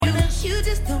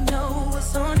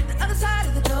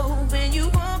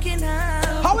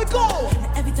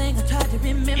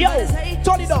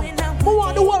Turn it down. Who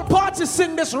want the whole party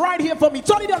sing this right here for me?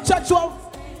 Turn it down, check 12.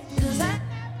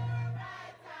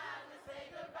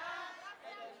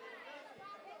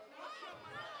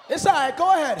 It's alright,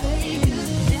 go ahead.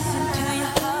 Listen to your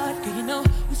heart, girl, you know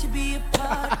we should be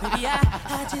apart. Baby,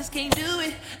 I just can't do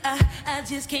it. I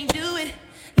just can't do it.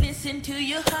 Listen to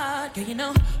your heart, girl, you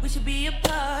know we should be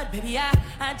apart. Baby, I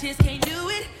just can't do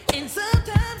it. And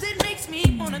sometimes it makes me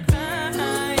wanna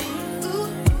cry.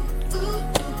 Ooh, ooh, ooh,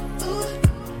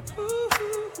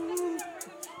 ooh.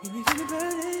 You make me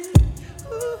burn.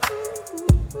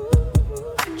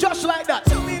 Just like that.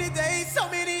 So many days, so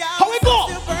many hours. How we go?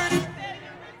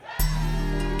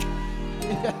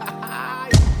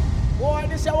 Boy,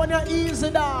 this is one of easy,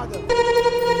 dog.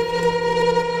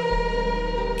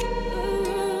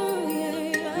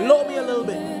 Lower me a little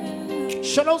bit.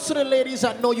 Shout out to the ladies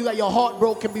that know you got your heart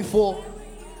broken before.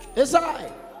 It's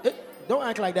alright. Don't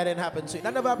act like that didn't happen to you.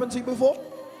 That never happened to you before?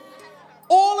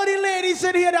 All of the ladies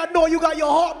in here that know you got your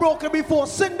heart broken before,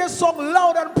 sing this song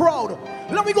loud and proud.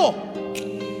 Let me go.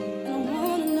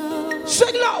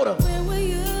 Sing louder. Where were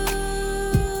you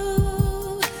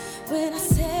when I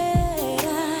said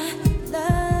I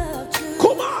loved you?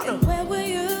 Come on. And where were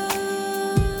you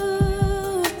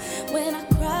when I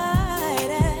cried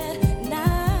at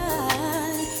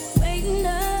night? Waking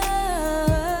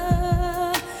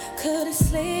up, couldn't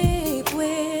sleep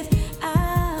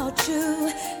without you.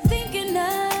 Thinking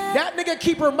of That nigga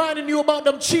keep reminding you about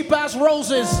them cheap ass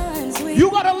roses. You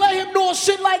gotta let him know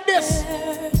shit like this.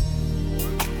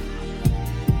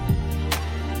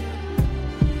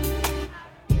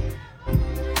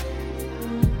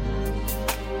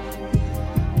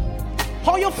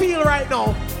 How you feel right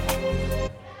now?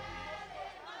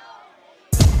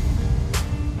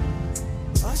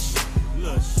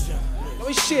 Let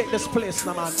me shake this place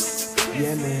now, man.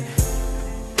 Yeah, man.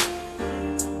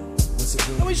 What's it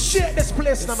Let me shake this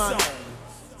place now, man.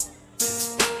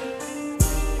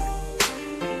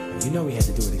 You know we had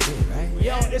to do it again, right?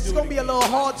 Yo, it's gonna be a little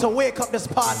hard to wake up this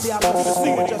party after this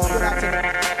thing just good at it.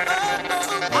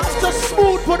 After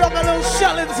Smooth put up a little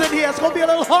shellings in here, it's gonna be a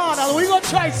little harder. We gonna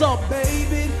try some.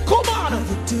 Baby, Come on. all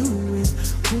you do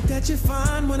is hope that you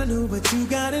find what I know what you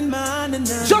got in mind and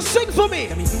now. Just sing for me.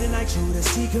 Got me feeling like you're the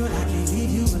secret, I can't leave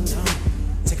you alone.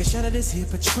 Take a shot of this here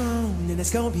Patron, and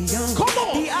it's gonna be on. Come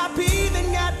on. VIP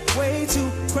then got way too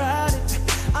crowded.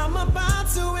 I'm about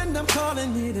to and I'm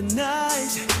calling it a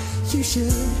night. You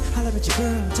should holler at your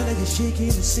girl, tell her you're shaking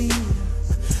the scene.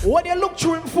 What you look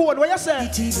through him for? What you say?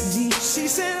 She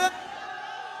said,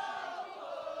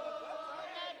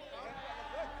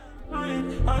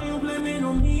 are you blaming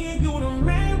on me? You the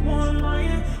main one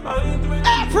lying.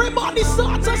 Everybody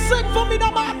start to sing for me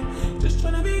now, man. Just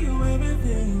trying to be you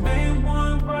everything. Main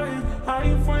one crying. Are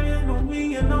you fronting on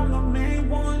me and I'm the main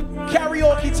one crying?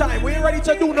 Karaoke time. We ain't ready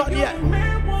to do nothing yet.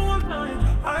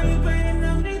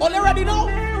 Oh, they ready now?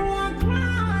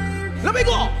 Let me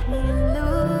go.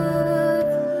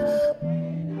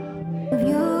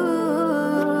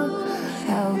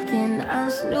 How can I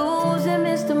snooze and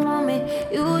miss the moment?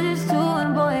 You just too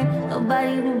important.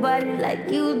 Nobody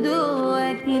like you do.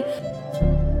 I can't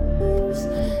lose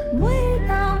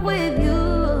when I'm with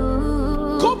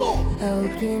you. Come on.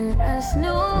 How can I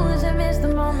snooze and miss the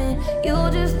moment? You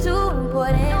just too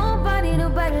important.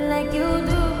 Nobody like you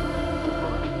do.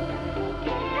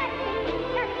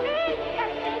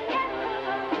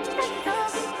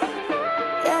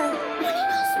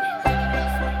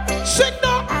 Sing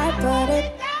now. I got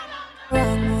it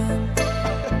wrong one.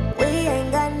 We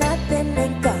ain't got nothing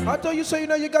in common. I thought you say you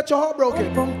know you got your heart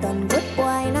broken. Pumpkin, good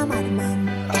boy, no madman.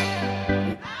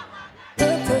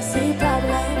 Good to see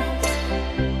problems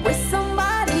with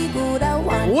somebody good I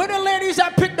want. Where the ladies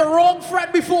that picked the wrong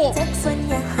friend before? Sex when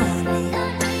you're honey.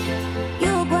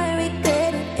 You boy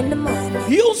regret it in the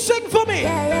morning. You sing for me.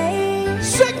 Yeah.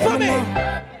 Sing for me.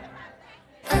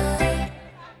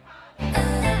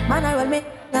 Man, I roll me,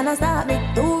 and I start me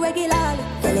too regularly.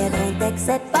 Tell you don't text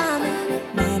it for me.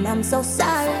 Man, I'm so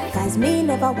sorry. Cause me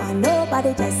never want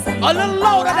nobody just send A little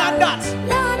louder than that.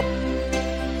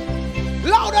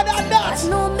 Louder than that. I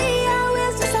know me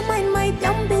always just a mind my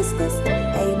damn business.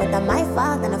 Hey, but I'm my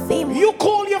fault and I feel me. You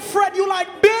call your friend, you like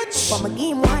bitch. From a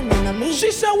game one and a me.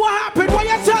 She said, what happened? What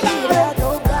you tell her?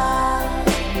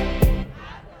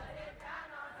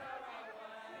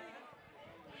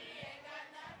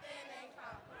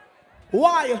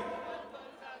 Why?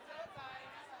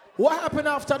 What happened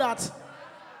after that?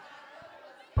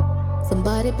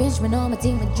 Somebody pinch me on my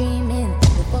team and dreaming.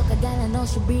 The fuck a gal I know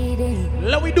she breathing.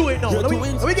 Let me do it now. Let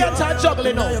me get time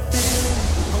juggling now.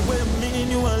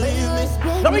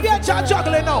 Let me get time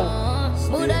juggling now.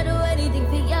 Would I do anything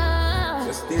for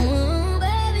ya?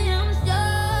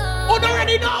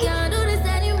 already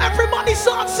know. Everybody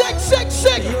start sick.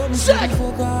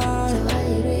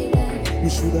 You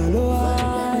should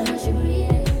allow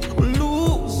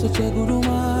lose such a good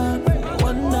woman.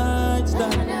 One night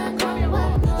stand.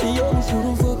 You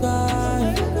shouldn't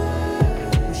forget.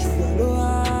 You should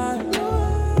allow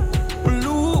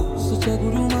lose such a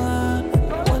good woman.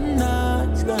 One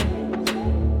night stand.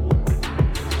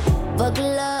 Fuck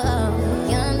love,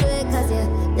 can't do it 'cause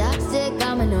you're toxic.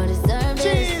 I'ma know deserve this.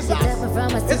 Jesus.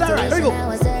 From a Is that right? There you go. I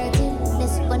was hurting.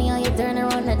 It's funny how you turn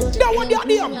around and do That one, that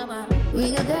damn.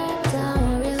 Real girl,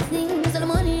 down, real thing. It's all the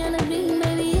money and the bling,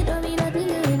 baby. It don't mean nothing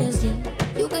in this thing.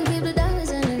 You can keep the dollars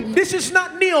and the bling. This is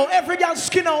not Neo. Every girl's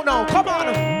skin out now. Come on.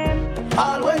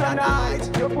 Always at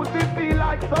night. Your pussy feel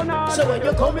like sun. So when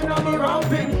you're coming on the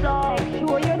romping,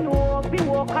 Sure you know, be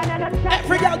walking and a chat.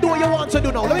 every girl do what you want to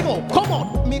do now. Let me go. Come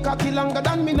on. Me cocky longer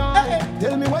than me now. Hey.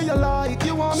 Tell me what you like.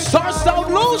 You want me Start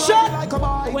sound lotion. like a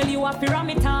boy. Well, you have to ram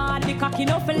it hard, the cocky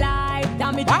no for life.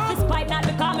 Damage Ah. this pipe, not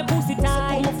because me pussy Put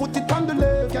tight. my foot it on the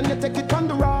left. Can you take it on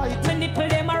the right? My nipple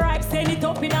them a ripe, send it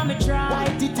up in a me try.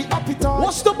 White titty up it on.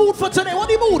 What's the mood for today? What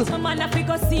the mood? Some man a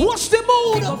figure see. What's the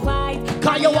Go mood? fight.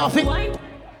 Can you off it? Wine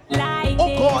like Oh,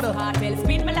 this. God. Cartel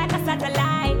spin me like a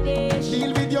satellite dish.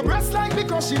 Deal with your breast like me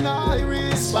crushing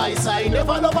iris. Spice, I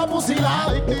never love a pussy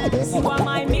like this. You are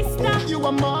my mister. You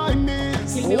are my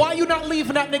miss. Why you not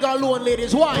leaving that nigga alone,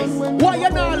 ladies? Why? Why you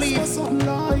not leave? Something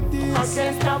like I this.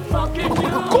 can't stop fucking you.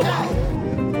 Come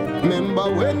on. Remember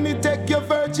when me take your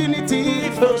virginity?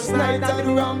 First night at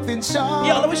the ramping shop.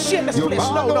 Yo, let me share this place.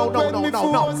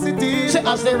 No. Say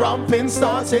as the ramping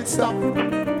starts, it stop.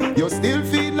 You still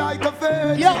feel like a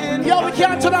virgin. Yo, we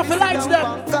can't turn off the lights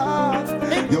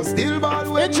then. You still bad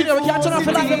when Engineer, we can't turn off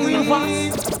the lights then real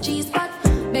fast. Cheese pot,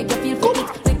 make you feel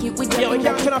fit. Make it with Yeah, your we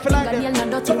can't turn off the light then. fingernail,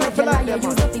 not Turn dirty off the light regular. then, You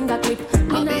use your finger grip.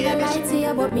 Me not gonna lie to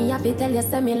you, but me have to tell you,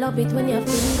 say me love it when you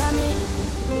finger me.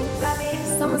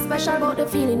 Something special about the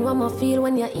feeling one more feel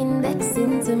when you're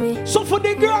indexing to me. So for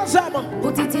the girls,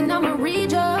 Put it in my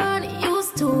region.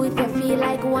 Used to if you feel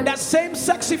like one. that same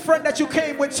sexy friend that you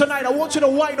came with tonight, I want you to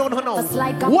whine on her now. Just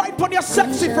like a Whine on your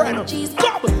sexy friend. Cheese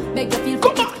Come. make you feel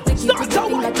Come fit. on, Make start with to your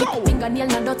whine, fingertip. go. Fingernail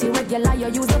not dirty regular. You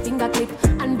use your finger clip.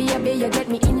 And baby, you get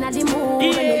me in the mood.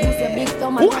 And you use your big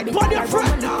thumb and Whine big on your finger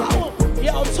friend round now.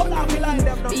 Yo, turn off the light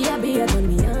them now. Baby, you turn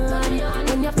me on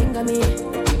when you finger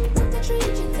me.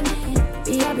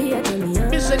 Baby, you turn me on.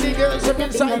 Me say the girls up When you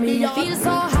inside finger me, me, you y'all. feel so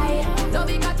high. Don't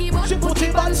be cocky, but She put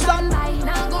it on stand.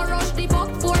 now go rush the book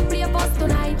for play bus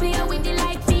tonight. Play with the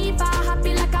like FIFA,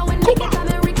 happy like I win Come the on.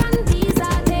 American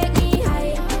visa. Take me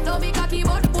high. Don't be cocky,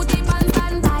 but put it on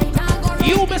standby. Now go rush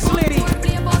You, the Miss book Lady. for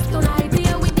play bus tonight.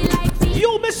 Play with the like FIFA.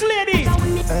 You, Miss Lady.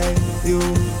 Hey, you,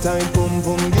 time boom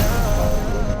boom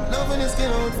girl. Loving your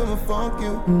skin out from a fuck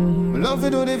you. Love to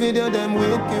do the video them with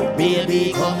you.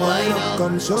 Baby, come wine up.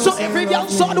 Come show So some every love girl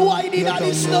me. saw the whining You on don't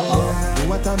this know. stuff.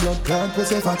 What a blood clot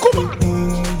pussy fat. Come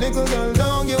on. Little girl,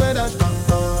 don't give it that.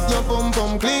 Your pum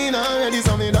pum clean already.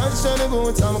 So me that shiny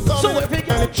boots. I'm coming. So every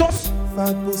girl just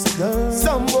Fat pussy girl.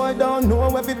 Some boy don't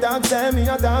know if it talk, say me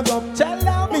a talk up. tell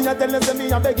them. Me a tell you say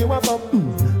me a beg you a fuck.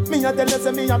 Me a tell you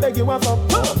say me a beg you a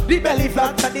fuck. The belly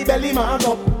flat and the belly Belly man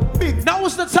up. Big Now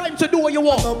is the time to do what you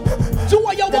want. Do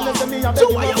what you want. Tell me I beg Do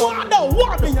you what a you fuck. want. No,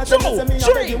 1, Me a 2, tell you say me a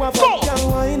beg 3, you a 4. fuck.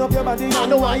 Girl, wind up your body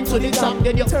And the wine to the top,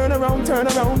 then you turn around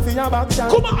for your back shot.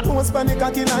 Come on. Post panic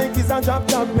cocky like it's a drop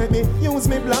top. Make me use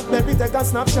me BlackBerry take a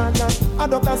snapshot.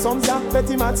 Adopt a some jack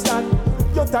Betty Matt stand.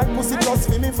 Your tight pussy plus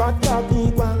for me fat cock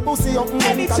equal. Pussy up and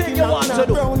Anything you want to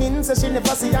do. Browning so she never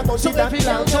see a go So she that every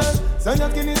girl just- So you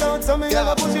skin it out so me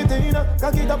never push it in.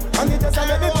 Cock it up and it just a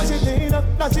make me push it in.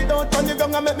 Dash it out on the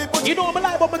ground and make me push it. You know what I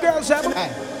like about my girls, Sam?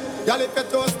 Y'all if your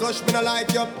toes touch, me no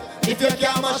like you. If you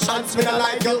can't mash hands, me no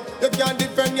like you. You can't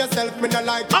defend yourself, me no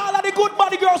like you. All of the good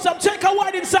body girls, Sam, take a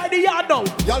wine inside the yard now.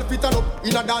 Y'all fit on up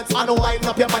in a dance and wind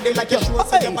up your body like your shoes.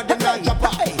 So your body not drop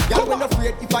off. Y'all when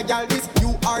afraid if I y'all this,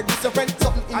 you are this your friend.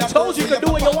 Something in I a told you purse to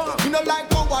do what you want. You know like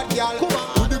coward, y'all.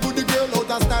 Goody girl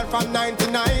out of style from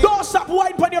 99. Don't stop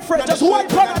wine on your friend, just wine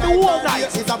on the whole night.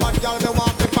 It's a bad girl, me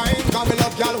want to find. Cause me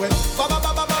love y'all with ba ba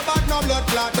ba ba ba ba no blood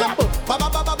clot. Ba ba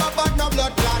ba ba ba ba no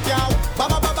blood clot, y'all. Ba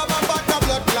ba ba ba ba ba no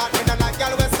blood clot. Me no like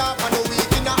y'all with soft and the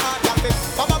weak in the heart, y'all.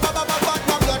 Ba ba ba ba ba ba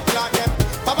no blood clot, yeah.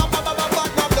 Ba ba ba ba ba ba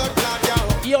no blood clot,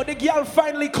 y'all. Yo, the girl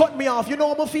finally cut me off. You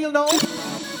know how I feel now?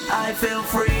 I feel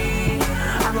free.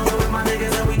 I'm rolling with my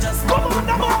niggas and we just Come smoke on,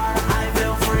 the come on. bar. I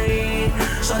feel free.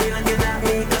 Shawty looking at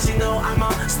me cause she know I'm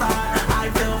a star. I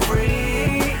feel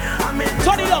free. I'm in the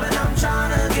Turn it club up. and I'm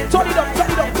tryna get Turn it up,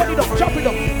 turn it right. up, turn it up, jump it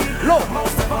up. Look.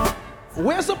 Most of all,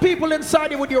 Where's the people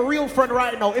inside here with your real friend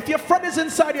right now? If your friend is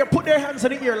inside here, put their hands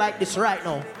in the ear like this right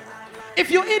now. If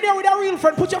you're in there with a real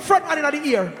friend, put your front hand in the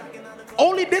ear.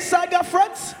 Only this side got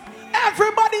friends.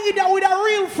 Everybody in there with a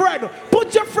real friend,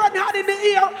 put your front hand in the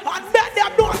ear and let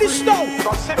them know this stuff.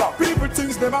 People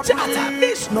things never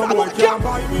this. No boy can't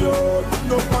buy me out.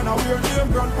 No man a wear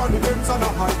name brand on the ends and a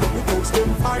hide up the coats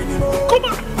them fine him out. Come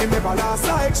on. He never last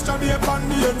a extra day on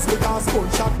the ends because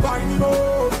gunshot bind him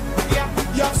out. Yeah,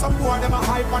 you have some boy them a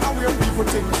hype and a wear people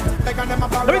things. Like and them a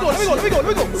Let me go.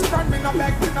 Strand me no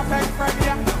beg friend,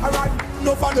 yeah. Alright,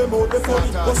 no for them out the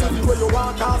phone. Go see where you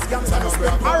want ask gangsta no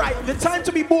spend. Alright, the time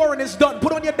to be boring is done.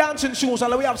 Put on your dancing shoes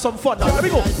and let me have some fun now. Let me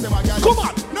go. Come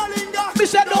on. No linger. Me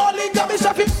said no linger, me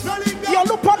say fit. Yo,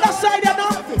 look on that side there now.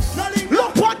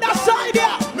 Look on that side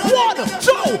there. 1,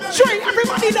 2, 3,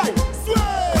 everybody now.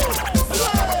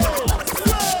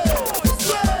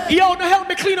 Yo, now help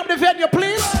me clean up the venue,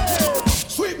 please.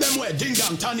 Sweep them where ding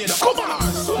dong turn it up. Come on.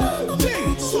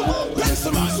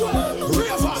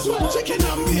 Chicken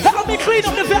and beer. Help me clean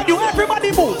up the venue.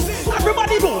 Everybody move.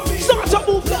 Everybody move. Start to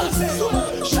move now.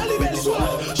 Shelly Bell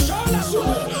sword, Charlotte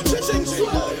sword, Chiching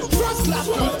sword, first class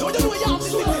sword. Don't you know you have to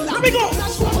stick the Let me go.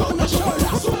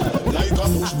 Like a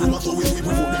push broom, so we put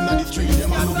them on the street.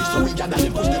 Them and we so we gather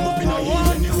them, push them up in a hill.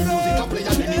 Anyway, music a play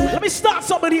and anyway. Let me start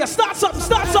something here. Start something.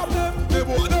 They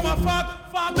want them a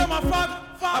fuck them a fuck.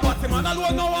 But him and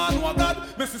alone no one know God.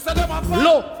 Me sister them a fuck.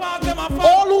 Look, Them a fuck.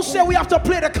 all who say we have to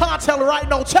play the cartel right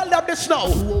now, tell them this now.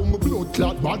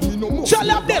 Tell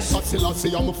them this.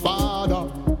 I'm a father.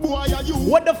 Why are you?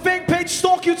 When the fake page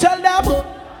stalk you, tell them.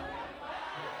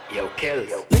 Yo, kill.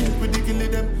 With the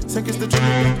killing them, sink is the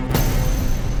drilling.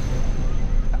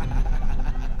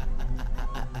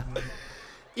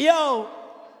 Yo,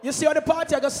 you see on the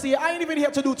party I can see, I ain't even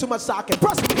here to do too much talking.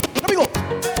 Press me. Let me go.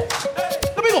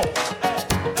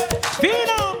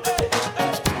 Vino.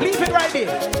 Leave it right there.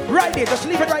 Right there, just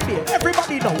leave it right there.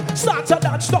 Everybody know. Start to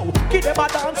dance now. Give them a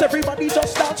dance, everybody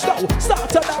just dance now. Start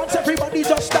to dance, everybody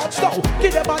just dance now.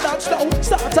 Give them a dance now.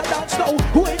 Start to dance now.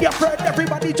 Who ain't your friend?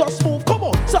 Everybody just move. Come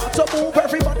on. Start to move,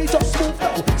 everybody just move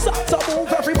now. Start to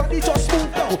move, everybody just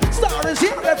move now. Star is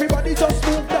here, everybody just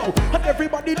move now. And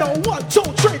everybody know 1, 2,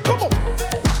 3. Come on.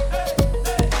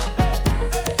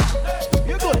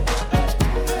 You're good.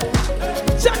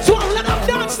 Check 12, let them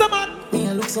dance, the man. Me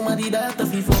I look somebody that a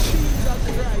FIFA.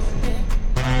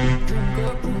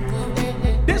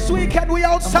 This weekend we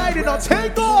outside in a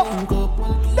take off.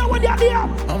 Now when you're there.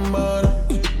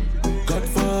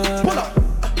 Pull up.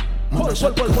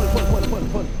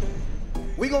 Pull.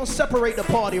 We gonna separate the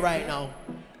party right now.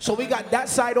 So we got that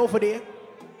side over there.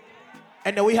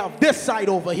 And then we have this side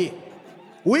over here.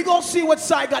 We gonna see what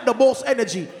side got the most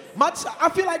energy. I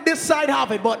feel like this side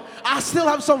have it, but I still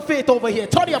have some faith over here.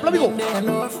 Turn it up, let me go.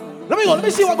 Let me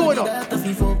see what's going on. Let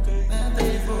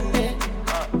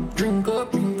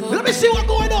me see what's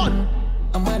going on.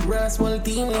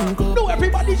 No,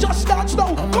 everybody just dance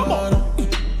now. Come on.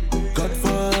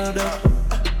 Godfather,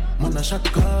 man a shot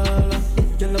caller.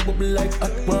 Girl a bubble like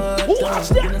hot water. Who wants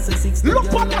that?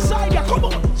 Look on the side here, come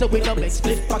on. So we don't make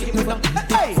split pocket with them.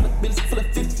 Hey,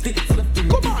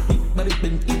 come on.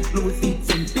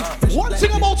 One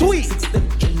thing about we.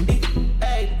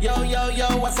 Hey, yo,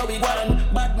 what's up we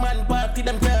want? Bad man party,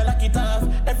 them girl like it off.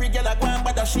 Every girl a go and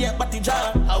bad a shape but the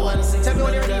jaw. I want to see. Tell me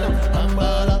what you're doing.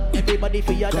 Everybody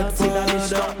for your dancing and this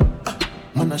stuff.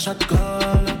 Man a shot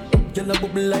caller. Girl a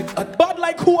bubble like hot. Bad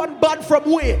like who and bad from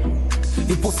where?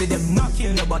 The pussy them not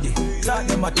kill nobody. Talk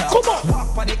them a talk. Come on.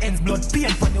 Walk for the ends, blood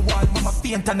paint for the wall. Mama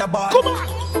paint on the bar. Come on.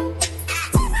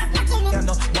 You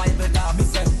know, Bible law, me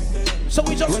say. So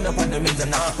we just run up on the men's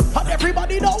and knock. And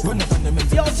everybody know. Run up on the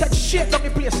men's. Y'all said shit on the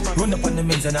place, man. Run up on the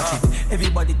men's and knock.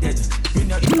 Everybody dead. You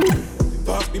know.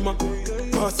 Pass me my,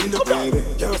 pass in the baby.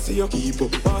 Can't see you keep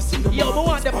up. Pass in the yo, but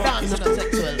want them dancing on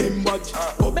sexual.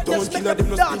 Up down, killer them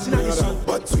no dancing on this one.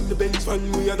 But swing the Benz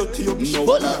van, we are dirty up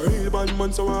now. Real bad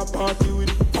man, so I party with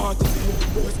it. Party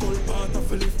boys call part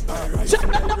of a lift. Check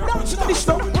them dancing on this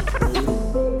stuff.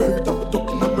 Hurt up,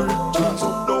 talking number, jeans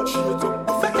up, no shades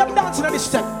up. Make them dancing on this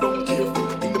step.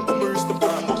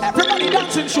 Everybody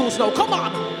dancing shoes now, come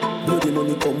on. Bloody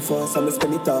money come fast, I'ma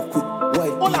spend it off quick.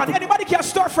 Hold on, anybody can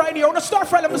stir fry in here? On the stir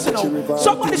fry, let me see now.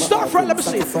 Somebody stir fry, let me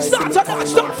see. Start to that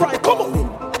stir fry, come on.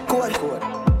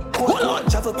 Hold on.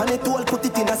 Travel pan it all, put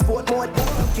it in a sport mode.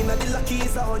 Looking at the lucky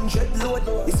is 100 load.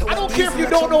 I don't care if you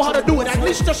don't know how to do it, at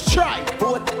least just try.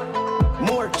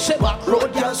 More shit back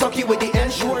road, y'all sucky with the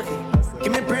end short.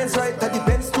 Give me brains right at the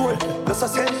Benz store. Just a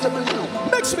sensible.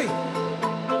 Mix me.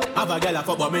 Have a girl a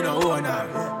fuck but me no own her.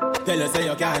 Tell her say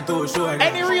you can't too sure.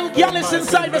 Any real girl is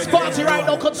inside this party right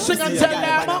now could sing and tell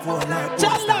them.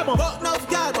 Tell them. Fuck enough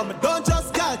girl, but me don't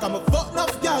just girl. I'm a fuck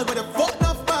enough girl with a fuck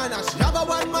enough man. And she have a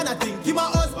one man, I think he my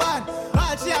husband.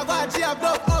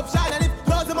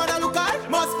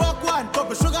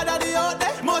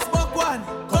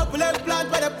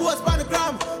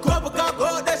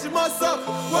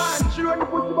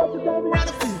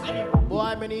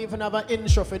 me even have an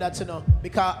intro for that, you know,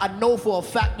 because I know for a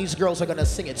fact these girls are gonna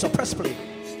sing it. So press play.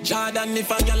 Jordan, if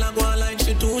a girl a go like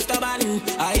she too stubborn,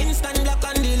 I instant block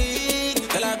and delete.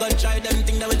 Tell her go try them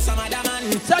thing that with some other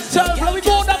man. That's how we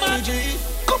go, man.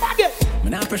 Come again. Me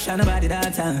not pressure nobody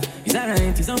that time. It's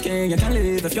alright, it's okay, you can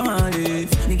live if you want to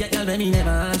live. Me get y'all when me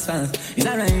never ask fast. It's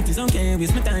alright, it's okay,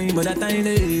 waste my time, but that time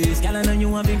is. Y'all I know you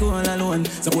want to go all alone.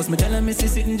 Suppose me tell her me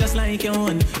sitting just like your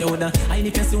own. You woulda hide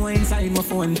the pencil inside my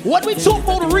phone. What we talk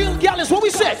about real gal is what we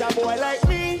say. A boy like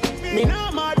me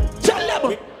not mad. Tell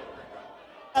them.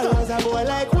 Was a boy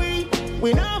like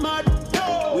we not mad.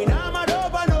 No, we not mad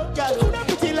over no girl. Coulda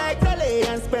pretty like Dolly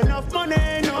and spend enough money.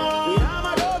 No, we not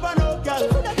mad over no girl.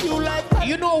 Coulda cute like.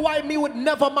 You know why me would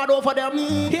never mad over them?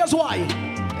 Here's why.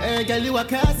 Hey, girl, you a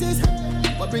classes.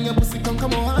 But bring your pussy, come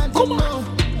on. Come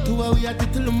on. Do what we have to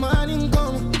till the morning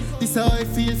come. This how I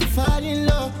feel to fall in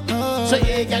love. So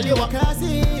hey, girl, you a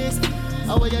classes.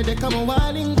 How are you? They come on,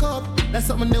 winding cup. That's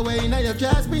something the way now your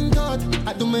dress been cut.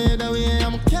 I do me the way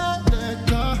I'm character.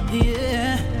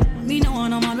 Yeah, me no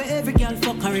wanna man where every girl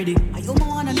fuck already. I you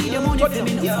wanna need your money for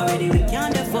me no already. We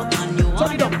can't fuck and you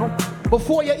want.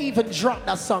 Before you even drop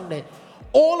that song there,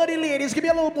 all of the ladies, give me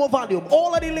a little more volume.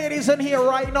 All of the ladies in here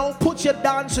right now, put your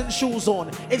dancing shoes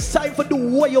on. It's time for do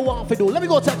what you want to do. Let me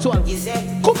go take to her. You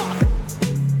say, come on.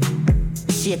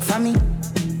 Shake for me.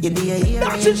 You do your hair.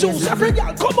 Dancing shoes, every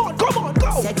girl. Come on,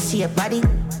 go. Sexy your body.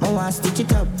 I want to stitch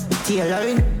it up.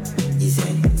 Tailoring. You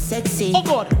say, sexy. Oh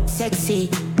God. Sexy.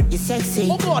 You sexy.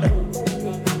 Oh God.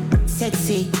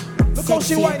 Sexy. Look how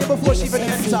she whining before she even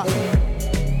enter.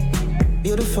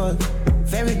 Beautiful.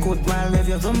 Very good, man. Rev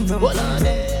your vroom vroom.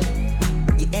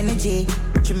 Your energy,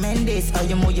 tremendous. How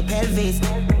you move your pelvis.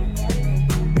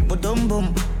 But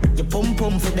boom, your pum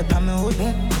pum for the palm hood.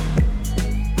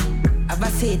 Have a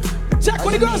seat. Check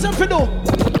what the girls have to do.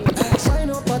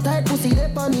 Sign up a tight pussy,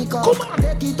 they panic. Come on.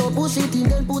 Take it up, push it in,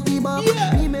 then put it back.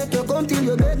 Yeah. Me make you come till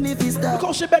you make me fist up. Look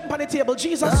how she betting on the table.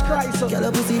 Jesus Christ. Girl,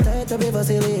 a pussy tight, you be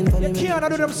Vaseline for me. You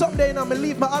can't do them someday and me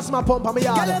leave my asthma pump on me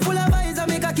yard. Girl, full of eyes, I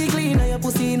make a kick clean, and your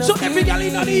pussy no. So every girl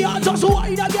in the yard just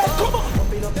wine again. Come on.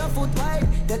 Open up your foot wide,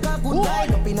 take a good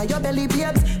ride. Up in your belly,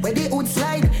 babes, where the hood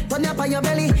slide. Turn up on your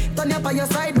belly, turn up on your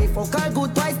side. Me fuck her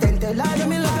good twice, then tell her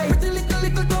me lie. Pretty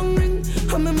little tongue ring,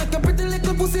 and me make a pretty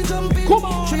little pussy jumping. Come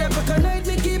on. She every night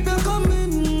me keep you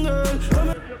coming, girl.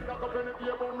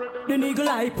 The nigga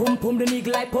like pum pum, the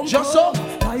nigga like pum pum. Just so.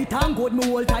 Tight and good, me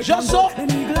hold tight. Just and so. good.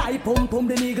 The nigga like pum pum,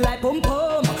 the nigga like pum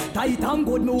pum. Tight and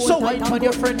good, me hold So tight wine and for good.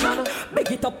 your friend, man.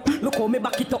 Big it up, look how me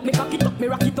back it up, me cock it up, me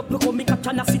rock it up, look how me catch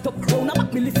and I sit up. Round a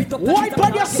back, me lift it up. Wine for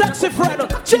your sexy friend.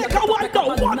 Check out one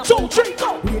go. 1, 2, 3,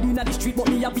 go. We in the street, but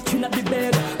me a bitch in the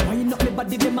bed. Wine up me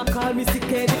body, them a call me sick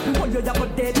head. When you have a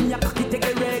dead, me a cocky take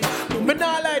a red. Me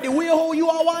not like the way how you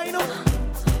are wine up.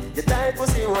 You tight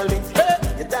pussy hold me. Hey.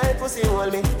 You tight pussy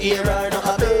hold me. Here I no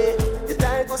happy. You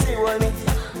tight pussy hold me.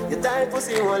 You tight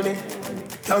pussy hold me.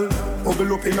 Girl,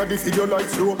 bubble up inna the video like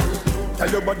flow. Tell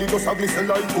your body go so glisten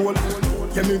like gold.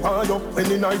 Get me wired up when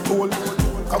the night cold.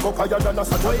 Cock up higher than a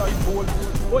satellite pole.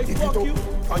 Boy, Pick fuck it you.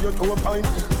 up on your toe pine.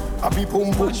 Happy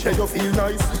pum pum, say you feel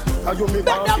nice. Are you me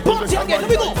Back that party again. Let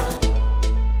me go.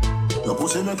 Your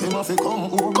pussy make him have to come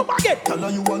home. Come again. Tell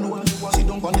her you alone. Sit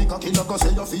down on the cocky like I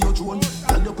say you feel your drone.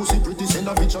 Tell your pussy pretty, send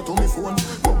a picture to me phone.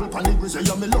 Bubble pan the grizzly,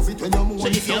 yeah, me love it when you move. So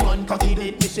if your man cocky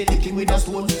dead, me say lick him with a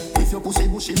stone. If your pussy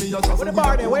bushy, me a travel Where the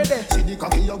bar there? Where there? See the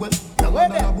cocky you wet. Where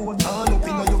there? All up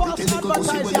inna your pretty little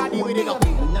pussy Advertise where your you with it own. up.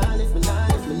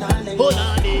 Hold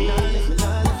on,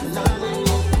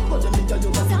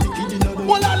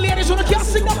 Hold on, ladies, you can't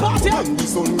sing the party. When the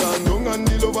sun gone down and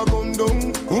the lover come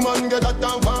down, woman get that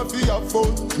down for your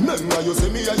phone. Remember you say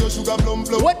me and your sugar plum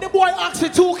plum. When the boy asks you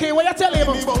 2K, what you tell him?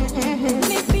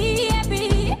 Me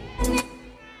baby,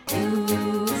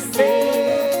 you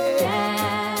say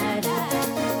that I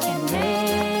can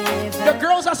never. The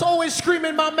girls that's always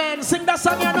screaming, my man, sing that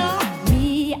song, you know.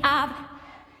 We have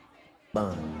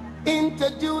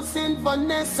Introducing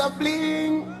Vanessa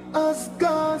Bling. Us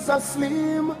girls are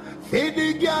slim. Feed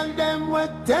the girl them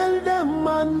what tell them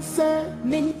man say.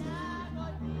 me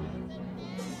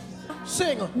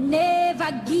Sing.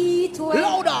 never get away.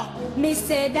 Louder. Me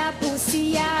say that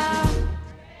pussy ah.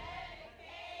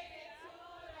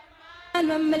 And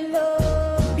when me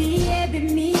love, baby,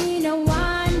 me no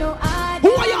want no other.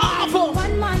 Who are you after?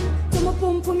 One man to my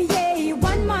pum pum yeah.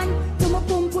 One man to my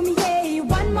pum pum yeah.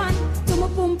 One man to my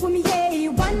pum pum yeah.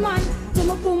 One man to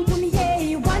my pum pum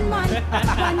yeah. One man.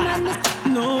 One man.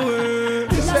 No way.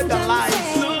 You said the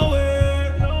lies. No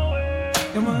way. No way.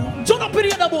 Come on. Turn up in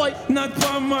the boy. Not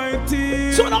for my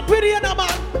team. Turn up in the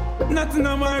man. Nothing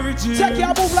on my regime. Take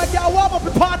your move like you warm up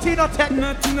a party in a tech.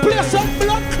 Play some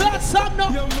blood clot song now.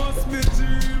 You must be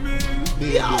dreaming.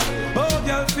 Yeah. Oh,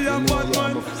 girl, feel a bad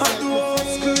man. I do all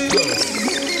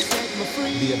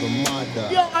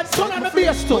Yo, and turn on the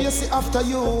bass too. You see after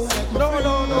you.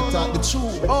 No. Talk the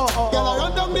truth. Oh. Girl, I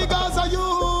run them because of you.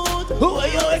 Who are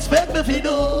you expect me to do?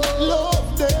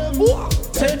 Love them. What?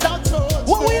 Say that touch.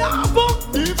 What we have?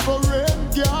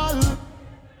 Different girl.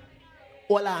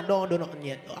 Well, I don't do nothing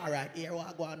yet. All right, here what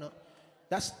I go on.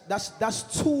 That's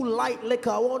too light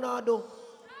liquor. What I do?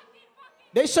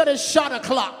 They said it's shot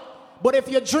o'clock. But if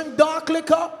you drink dark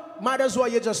liquor, might as well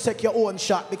you just take your own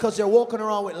shot because you're walking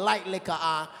around with light liquor.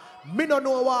 Me don't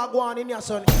know what I go on in your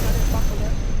son.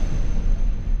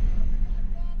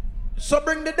 So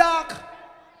bring the dark.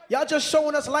 Y'all just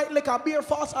showing us light liquor. Beer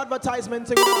false advertisement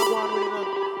thing.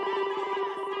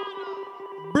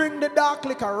 Bring the dark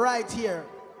liquor right here.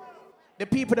 The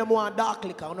people them want dark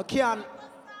liquor.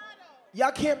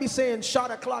 Y'all can't be saying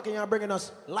shot o'clock and y'all bringing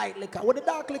us light liquor. With the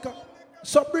dark liquor.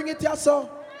 So bring it here, so.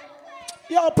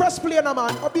 Yo, press play now,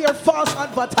 man. Or be a false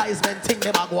advertisement thing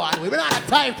them go on. We don't have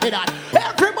time for that.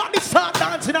 Everybody start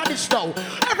dancing at this show.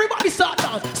 Everybody start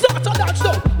dancing. Start to dance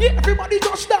now. Yeah, everybody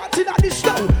just dancing at this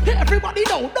show. Everybody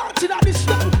know dancing at this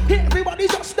show. Everybody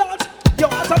just dance. Yo,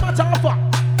 as a matter of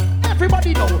fact,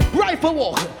 everybody know. Rifle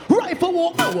walk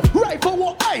now. Rifle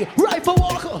walk, hey. Rifle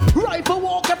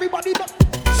walk, everybody know.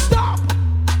 Stop.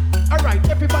 All right,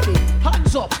 everybody,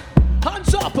 hands up.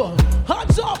 Hands up.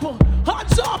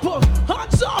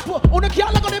 On the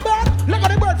can, look on the bird. Look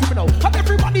on the bird for me now. And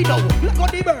everybody know. Look on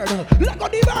the bird. Look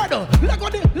on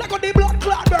the blood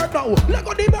clot bird now. Look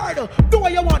on the bird. Do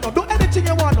what you want now. Do anything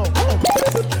you want now.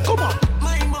 Come on.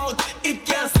 My mouth, it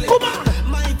can't slip. Come on.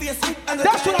 My face,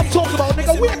 that's what I'm talking about,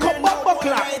 nigga. Wake up,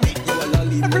 buckler.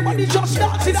 Everybody just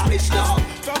dancing at this now.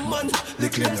 From man, the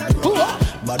clean like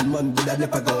bad man, did I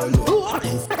never go low.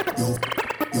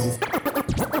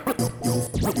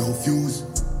 Yo, fuse.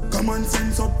 Come on,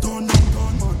 sense up, turn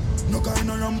down, man. No kind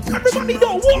of ramp. Everybody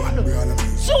know 1, 2, 1,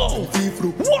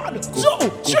 2,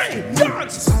 3,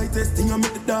 dance. Side testing, I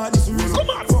make the daddies real. Come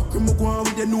on. Fuck him, go on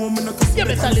with the no, me no kiss. Yeah,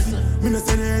 better listen. Me no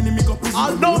say the enemy go prison.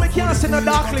 I know me can't sing a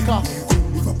dark liquor.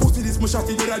 If I post this, my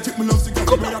shotty, then I drip me love cigar.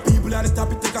 Come on. People that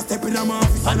stop it, take a step in my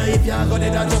office. I know if you got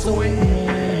it, just away.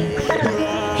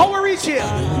 How we reach here?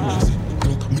 Come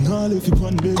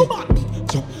on.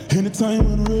 Anytime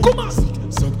I'm ready. Come on.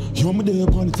 Suck. You're my day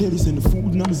upon the telly, send the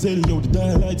food and I'm a zelly. Yo, the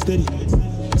dial steady.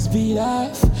 Speed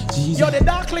off, Jesus. Yo, the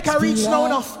dark liquor reach now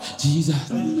enough. Jesus.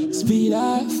 Speed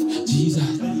off,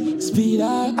 Jesus. Speed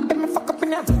off.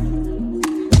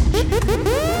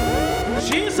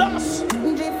 Jesus.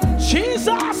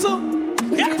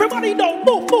 Everybody know.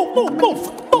 Move.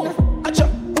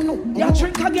 You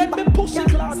drink again, me pussy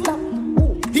class.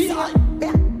 Yeah.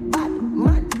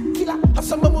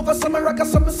 Some move, some rock,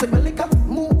 some liquor.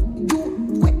 Move,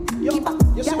 yo,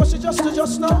 you see what she just did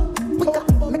just now?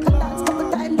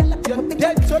 You're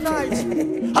dead tonight.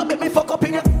 I make me fuck up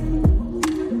in it.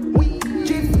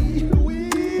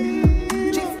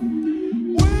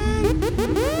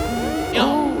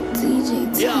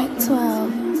 DJ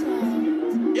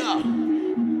 12. Yeah.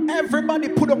 Everybody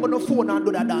put up on the phone and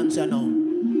do that dance now.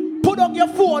 Put up your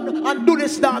phone and do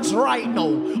this dance right now.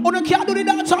 Oh, you can't do the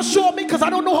dance and show me because I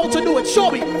don't know how to do it.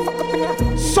 Show me.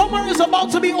 Summer is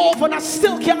about to be over and I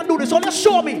still can't do this. So let's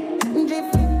show me.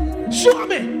 Show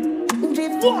me.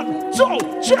 1, 2,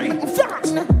 3,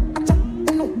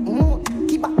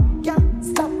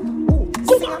 dance.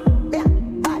 Come on.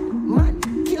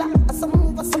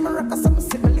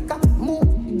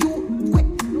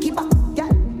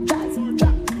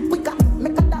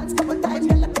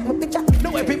 No,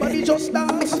 everybody just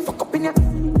dance.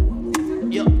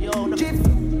 Yo,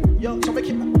 so make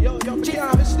it. Yo, can't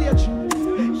have a stage.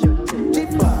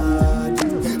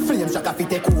 Flame shaka fi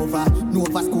take over,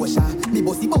 Nova Scotia. Me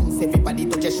bossy bounce, everybody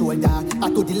touch your shoulder. I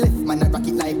to the left, man, I rock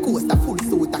it like coaster. Full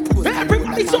suit, a close.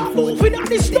 Everybody start moving on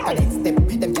this now.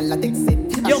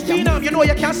 Yo, Phenom, you know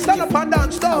you can't stand up and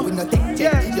dance now.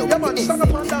 Yeah, man, stand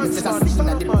up and dance, man. Stand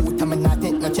up and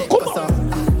dance. Come on.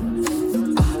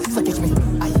 So catch me, me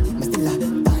still a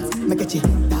dance. Me catch you,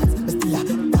 dance, me still a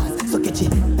dance. So catch you,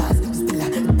 dance, me still a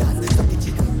dance. So catch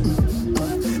you,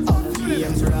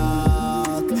 flames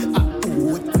rock,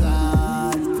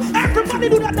 everybody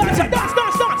do that dance, dance.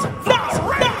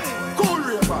 Cool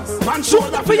ravers, man,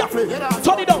 shoulder for you.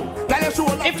 Turn it down.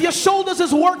 If your shoulders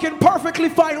is working perfectly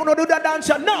fine, you wanna do that dance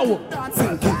now. Come.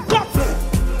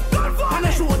 And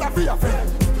a shoulder for your friend.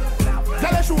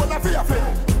 Tell a shoulder for your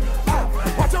friend.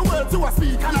 Watch your words to a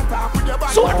speak and attack with your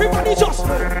body. So everybody just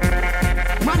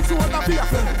man shoulder for your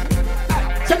friend.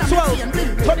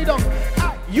 10-12. Turn it up.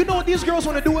 You know what these girls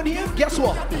want to do in here? Guess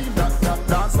what?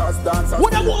 Dancers.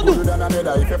 What I want to do?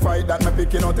 If you fight that, me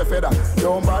picking out the feather.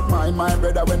 Don't bad mind my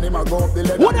brother when they ma go up the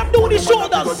ladder. What I'm doing is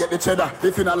shoulders. Go get the cheddar.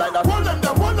 If you not like that, hold them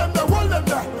there. Hold them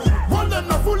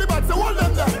there, fully back, so hold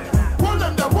them there. Hold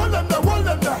them there. Hold them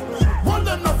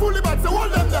there, fully back, so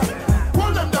hold them there.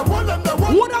 Hold them there.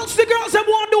 What else the girls have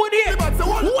want to do in here?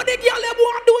 What the girls have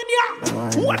want to do in here?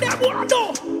 What they want to do?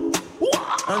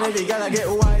 What? And every girl I get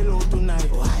wild out tonight.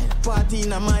 Party in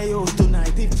my house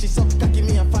tonight. If she suck cocky,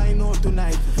 me a find out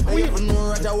tonight. I even know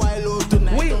Roger wild out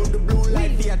tonight. Out the blue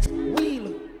light,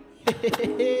 Wheel.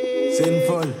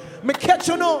 Sinful. Me catch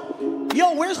you now.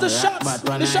 Yo, where's the shots?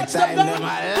 The shots step down.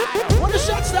 Where the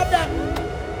shots step down?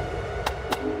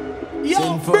 Yo,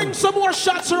 Sinful. bring some more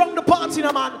shots around the party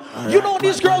now, man. You know what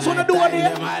these girls want to do in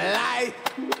here?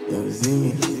 You see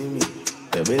me.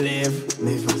 They believe.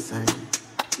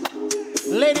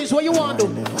 Ladies, what you want to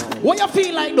do? What you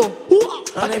feel like though?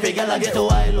 And every girl I get a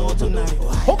wild out tonight.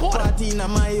 Oh God. Party in my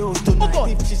house tonight. Oh God.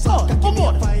 If she suck cocky, me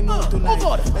a find out tonight. Oh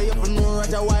God. I even know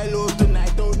Roger wild out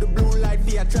tonight. Out the blue light,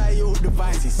 fear try out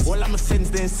devices. All I'm sense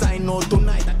then sign out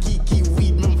tonight. I kiki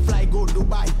weed, me fly go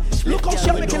Dubai. Look how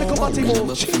she make a little body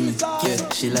move. Yeah,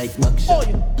 she like back shot. Oh,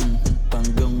 yeah.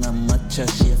 Pangong and matcha.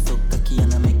 She a so cocky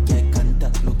and I make eye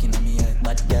contact. Looking at me eye.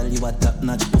 Bad girl, you a top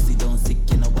notch. Pussy don't sick,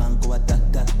 you know one go attack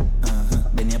that.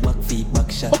 Then your back feet, back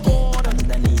shot. Oh, God.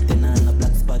 Underneath and on a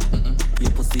black spot.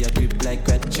 Your pussy a grip like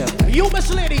red chop. You miss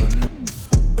lady.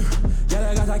 Girl,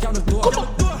 I got a camel door. Come on.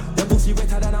 Your pussy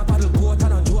wetter than a paddle boat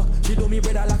and a joke. She do me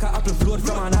better like a apple float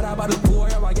from another bottle pour.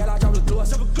 You a girl I travel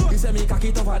close. You say me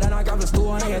cocky tougher than a gravel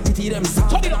stone. I titty them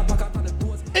sound. Turn it up.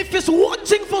 If it's one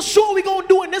thing for sure, we gonna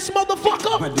do in this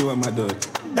motherfucker. my dude.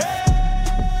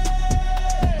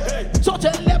 So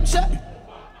tell them, say.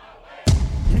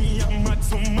 Me a mad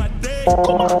so mad day.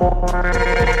 Come on.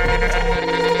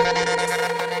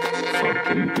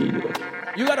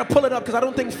 You gotta pull it up because I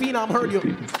don't think Phenom heard you.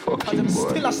 Because I'm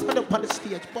still a stand up on the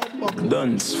stage.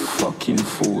 Dunce fucking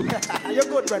fool. You're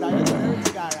good, brother. You're good.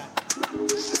 Everything all right.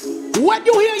 When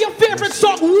you hear your favorite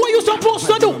song, what you supposed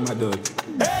to do? My dude.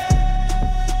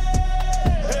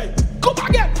 Come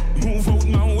again. Move out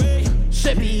my way.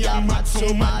 Say me a mad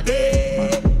so mad.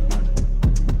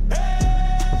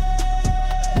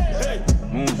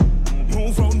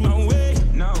 Move out my way.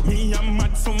 Now me a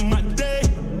mad so mad day.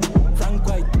 Frank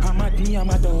White, I'm mad, me a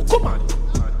mad out. Come on.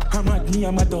 I'm mad, me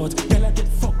a mad out. Girl I get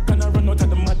fucked and I run out of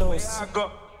the mad house.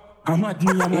 I'm mad,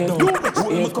 me a mad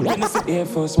out. Air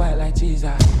Force white like cheese.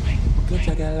 Looks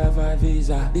like I have a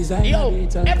visa. Yo,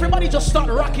 everybody just start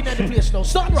rocking at the place now.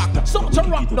 Start rock now. Start to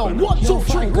rock now. 1, 2,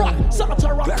 3, rock. Start to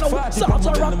rock now. Start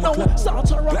to rock now. Start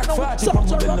to rock now. Start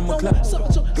to rock now.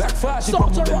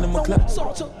 Start to rock now.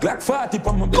 Start to Black 40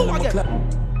 on my go again.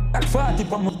 Black 40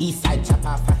 on my East side chop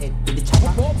off a head with the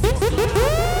chopper.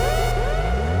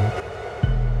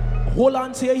 Hold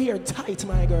on to your hair tight,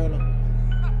 my girl.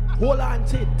 Hold on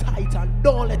to it tight and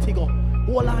don't let it go.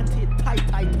 Hold on to it tight.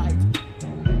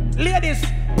 Ladies,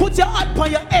 put your hand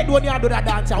on your head when you do that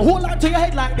dance. Hold on to your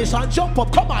head like this and jump up.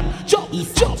 Come on. Jump.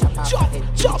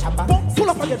 Pull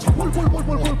up again. Pull.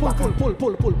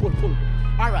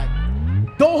 All right.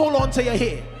 Don't hold on to your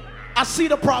hair. I see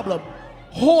the problem.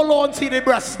 Hold on to the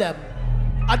breast them.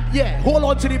 And yeah, hold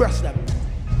on to the breast them.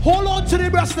 Hold on to the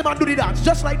breast them and do the dance.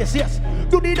 Just like this, yes.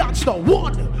 Do the dance now.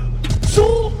 1,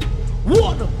 2,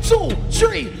 1, 2,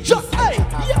 3. Just hey,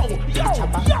 yo.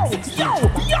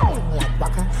 Like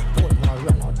Waka, put no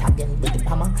run out again with the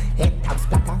hammer. Head tap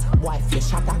splatter, wife you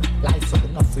shatter. Life so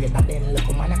afraid that then look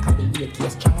man I can be a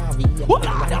case changa.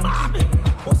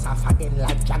 Bust off again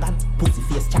like dragon. Pussy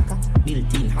face chaka,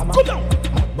 built-in hammer. Go down.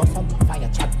 Mud buffer, fire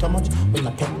chat too much. We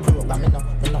no take program,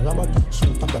 we no robot.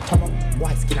 Shoot up your tongue up,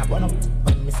 white skin a run up.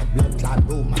 When me say blood clot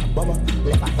room and a bubble.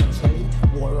 Left a head shelly,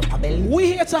 wore up a belly.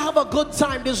 We here to have a good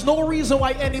time. There's no reason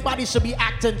why anybody should be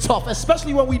acting tough,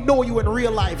 especially when we know you in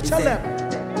real life. Tell them.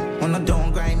 When I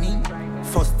don't grind me,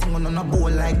 first thing on a bowl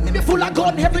like me. Me full of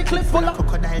gun, every clip full of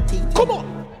crocodile teeth. Come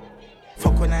on.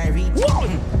 Fuck when I reach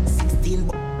 16.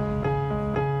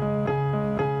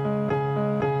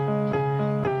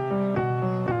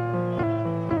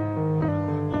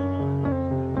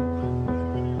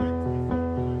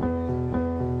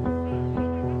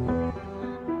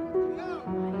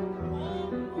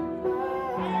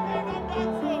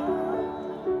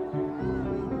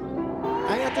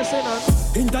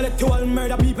 Intellectual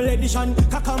murder people edition. You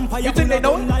think they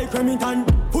know it? Like Remington.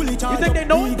 You think they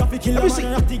know it? Let me see.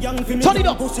 Turn it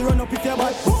up.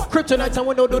 Kryptonite and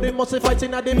we know they must fight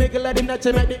in the middle of the night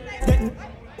to make it.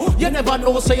 You never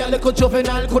know, say a little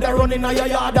juvenile could have run in your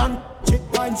yard and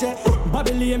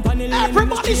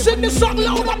everybody sing this song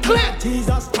loud and clear.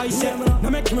 Jesus Christ, no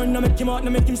make him run, no make him out,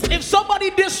 no make him if somebody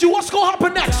diss you, what's gonna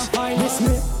happen next?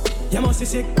 You must be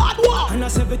sick. God what? And I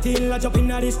 17, I jump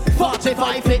in at this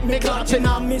 45 hit me clutching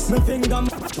and miss my finger.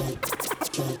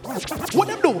 What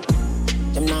them do?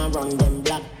 Them now run them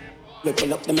black. We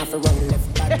pull up them off a run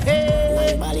left back.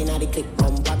 Nine ball in the click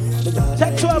come back.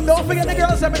 Check 12, don't forget the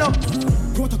girls, let me know.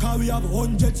 Protocol, we have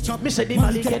 100 chop. Me say the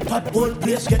money get hot, whole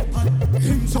place get hot.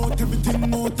 Things out,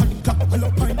 everything out of the clock. All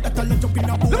up pint, that all jump in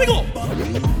a boat. Let me go.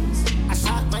 A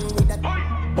shot man with that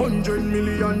 $100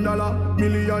 million,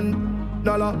 million.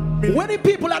 Where the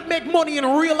people that make money in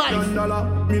real life?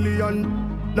 $1 million,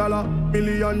 $1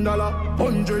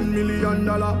 $100 million,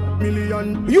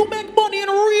 million. You make money in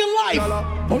real life,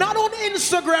 not on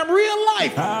Instagram, real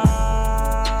life.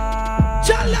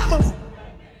 Tell them.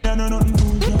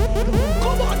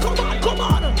 Come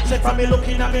on. Say from me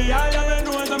looking at me, I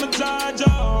know I'm a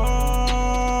charger.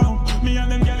 Me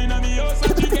and them girl in me house, so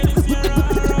you get it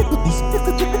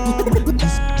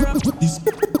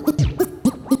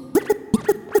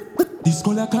This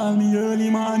caller call me early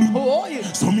morning. Oh, yeah.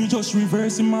 So me just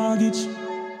reverse the mortgage.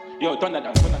 Yo, turn that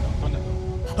down.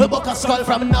 A buck a skull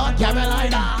from North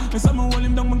Carolina. Someone hold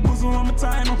him down, my puzzle on my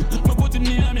time up. I put him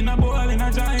near in a bowl in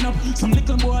a giant up. Some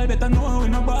little boy better know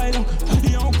when I buy them.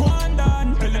 Yo, go on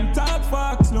down. Tell them talk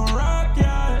facts, no rock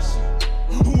cash.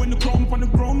 When the clown on the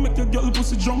ground, make your girl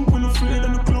pussy jump when I'm afraid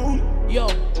of the clown. Yo,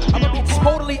 I'm gonna be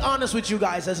totally honest with you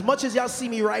guys. As much as y'all see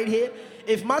me right here,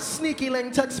 if my sneaky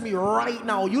link texts me right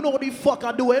now, you know what the fuck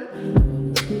I'm doing?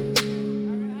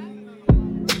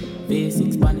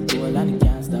 V6 panic tool and it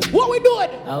can't stop. What we doing?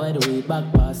 I wear the way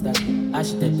back past that. As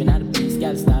she stepping at the place,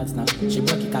 girl starts now. She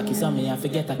broke it cocky, so me I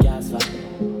forget a gas for.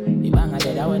 The bang I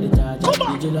dead, I wear the charger.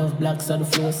 Did you love black, so the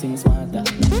flow sings smarter.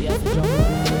 She has to jump on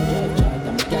and drive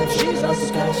charter. Me girl, she loves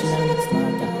the car, she don't get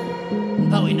smarter.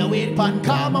 How in the way, pan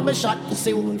calm on my shot.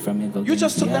 See, you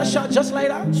just took that shot just like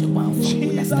that? She want fuck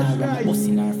with a star and a bust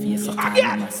in her face. So call me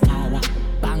mascara.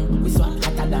 Bang, we swap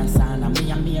hotter than sauna.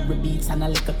 Me and me every beats and a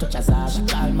little touch of Zara. She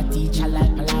call my teacher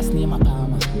like my last name a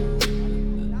Palmer.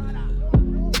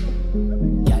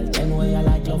 Girl, tell me where you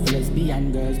like love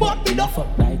lesbian girls. But me no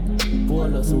fuck like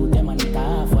polo suit them and it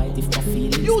half white if I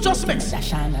feel it. You just mix.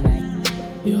 Dash on the night.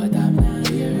 You a damn now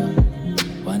hear ya.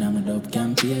 One of my dope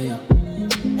can't pay ya.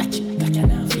 That chick got you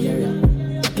now fear ya.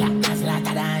 Black as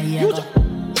latter than here. You just,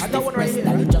 I got one right here.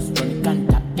 Right? Just run the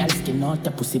contact. Girl skin out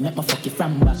the pussy make my fuck it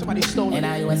from back. Somebody stole it. And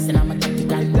I was in I'm a 30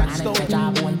 grand. And I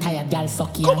job one tired girl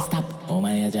suck you and stop. Oh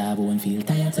my job won't feel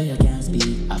tired so you can't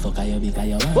speak. I fuck you because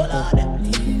you want to.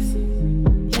 Yes.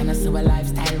 You know see a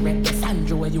lifestyle reckless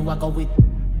Andrew where you walk out with.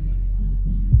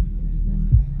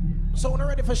 So when you're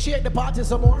ready for shake the party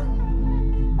some more?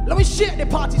 Let me shake the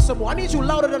party some more. I need you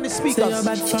louder than the speakers. Say you're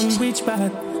bad from which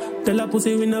part? Tell a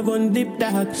pussy we no gon' dip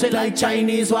that. Say like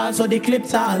Chinese wall so the clip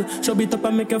tall. Show it up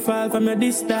and make you fall from your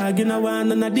disc tag. You know want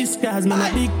none of this cause man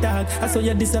a big tag. I saw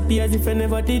you disappear as if I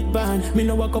never did ban. Me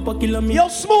no walk up a kilometer. Yo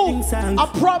Smooth, I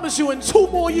promise you in 2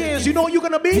 more years you know what you're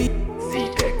gonna be?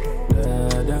 Z-Tech.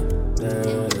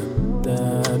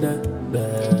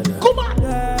 Come on!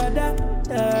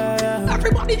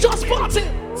 Everybody just party!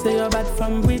 Say you're bad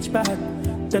from which part?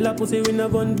 Tell a pussy we no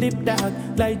gon' dip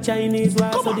that. Like Chinese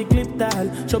wall so the clip tall.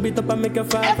 Show it up and make a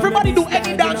fall. Everybody do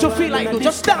any dance you feel like do.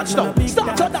 Just dance now.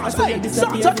 Start to dance. Hey,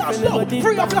 start to dance now.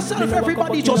 Free up yourself.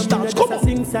 Everybody just dance. Come on.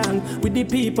 Sing song with the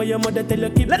people your mother tell you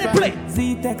keep. Let it play.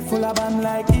 Z-Tech full of band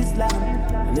like Islam.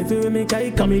 And if you make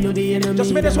I come in, know the enemy.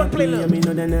 Just make this one play now. Me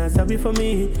know the answer sorry for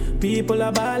me. People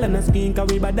are ball and a skin cause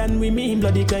we bad than we mean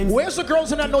bloody kind. Where's the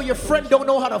girls and I know your friend don't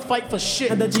know how to fight for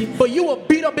shit. But you will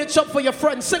beat a bitch up for your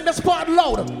friend. Sing this part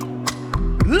louder.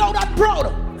 Loud and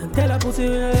proud. Tell a pussy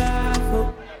we no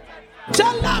laugh.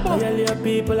 Tell them. All your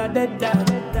people are dead dog.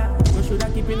 You shoulda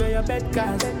keep in your bed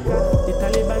cause the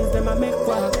Taliban's them a make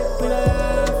walk. We no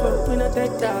laugh, we no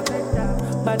take talk.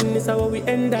 Badness is how we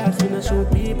end up. We no show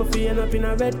people fi end up in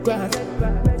a red grass.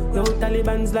 Yo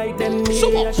Taliban's like them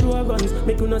me a show guns.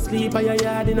 Make you no sleep at your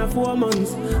yard in a 4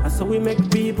 months. And so we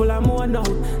make people a mourn out.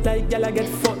 Like y'all get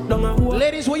fucked down a hole.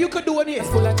 Ladies, what you could do in here?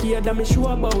 Full of care that me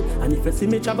sure about. And if you see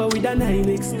me travel with a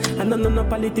 9X and no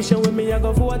politician with me I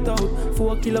go vote out.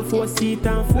 4 kilo 4 seat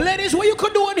and 4. Ladies, what you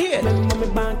could do in here? Remember me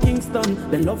born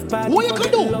Kingston. The love party. What you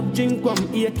could do? Love drink rum.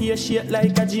 AK shit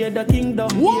like a Jada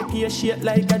Kingdom. What? AK shit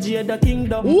like a Jada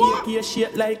Kingdom. What? AK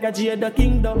shit like a Jada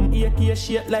Kingdom. AK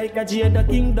shit like a Jada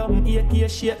Kingdom. AK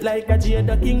shit like a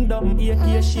Jada Kingdom.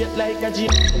 AK shit like a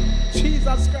Jada.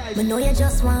 Jesus Christ. Me know you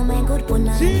just want my good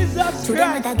punani. Jesus to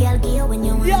them Christ. with a girl give you when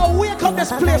you want. Yo, wake up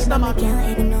this place now, man.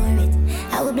 Can't ignore it.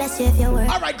 I I will bless you if you work.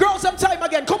 Alright, girls, some time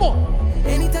again. Come on.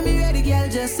 Anytime you ready, girl,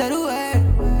 just say the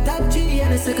word. Top G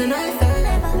and a second I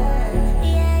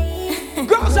third.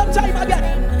 Girls, some time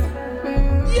again.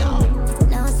 Yo.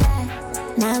 No, sir.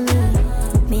 Now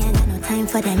me ain't got no time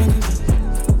for them energy.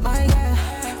 My girl,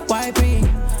 why bring?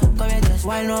 Come here, just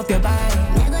wind up your body.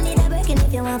 Me gonna need a breaking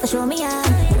if you want to show me out.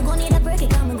 You gonna need a break, it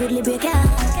come and goodly break out.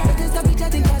 Because stop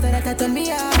chatting, cause that turn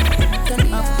me out. Turn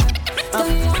me out.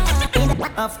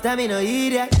 After me no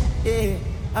idiot, yeah.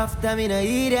 After me no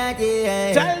idiot,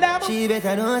 yeah. Tell them. She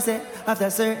better know say after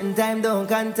certain time don't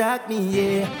contact me,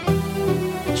 yeah.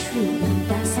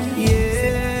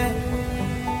 Yeah.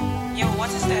 Yo, what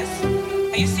is this?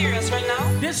 Are you serious right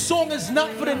now? This song is not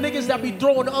for the niggas that be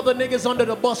throwing other niggas under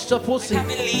the bus to pussy.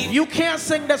 You can't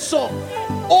sing that song.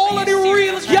 All of the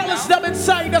real jealous them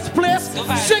inside this place,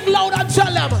 sing loud and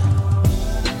tell them.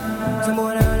 Some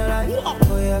boy don't like.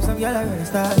 Oh yeah, some girl already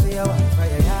start to your wife for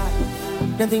your yard.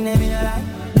 Them think they mean a lie.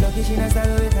 Lucky she not start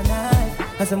with a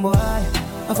knife. And some boy,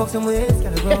 I fuck some ways,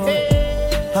 can I grow.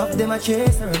 Half them a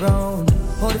chase her around.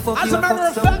 As a matter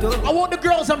of fact, I want the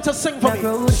girls to sing for me.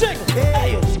 Sing.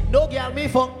 Hey, no girl me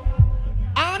fuck.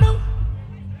 Anna.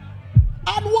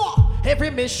 And what? Every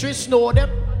mistress know them.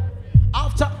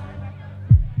 After.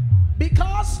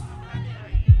 Because.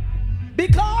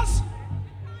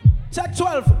 Take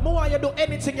 12. More you do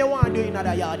anything you want to do in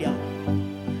that yard, yeah.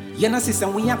 You know, sister,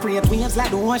 we are create waves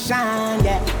like the ocean,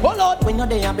 yeah. Hold on. When you're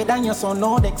there, better than your son,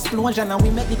 no the explosion, and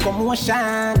we make the commotion,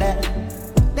 yeah.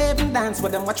 They even dance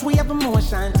with them, watch we have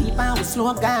emotion, deep and we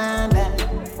slow down, yeah.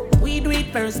 We do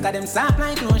it first, got them soft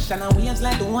like lotion, and waves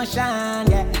like the ocean,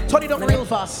 yeah. Turn it up real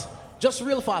fast. Just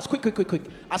real fast. Quick.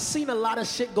 I've seen a lot of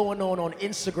shit going on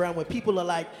Instagram where people are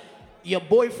like, your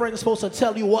boyfriend's supposed to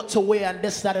tell you what to wear and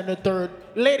this, that, and the third.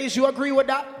 Ladies, you agree with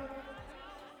that?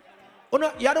 Oh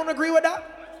no, y'all don't agree with that?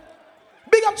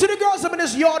 Big up to the girls in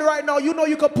this yard right now. You know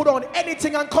you can put on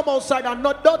anything and come outside and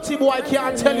not dirty boy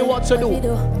can't tell you what to do.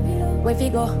 Where we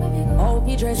go? Oh,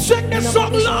 we dress. Sing this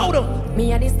song louder.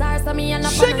 Me and the stars, so me and the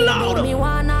sing louder. Me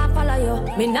wanna follow you.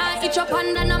 Me nah itch up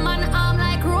under no man arm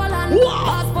like Roland.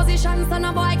 Past position, so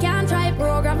no boy can't try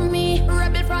program me.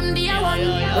 Rebel from the one.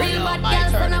 Real bad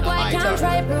girl, so no boy can't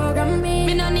try program me.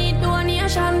 Me no need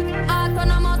donation.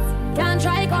 Autonomous can't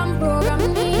try come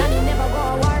program me. And you never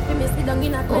go war for me. Sit down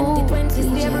in a 2020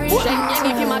 slavery.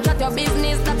 Shame if you match at your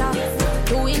business that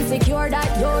too insecure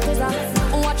that you're just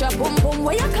watch your boom boom.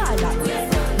 Where you call that?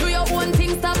 Do your own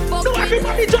thing, stop fuck. No,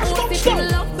 everybody just don't stop.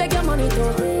 Love, beg your money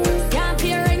too. Can't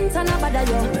pay rent and a bother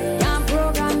you. Can't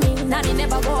program me. Now they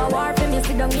never go a war for me.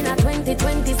 Sit down in a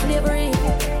 2020 slavery.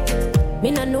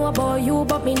 Me no know about you,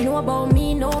 but me know about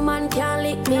me. No man can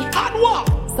lick me. And what?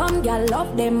 Some girl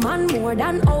love them man more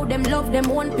than how them love them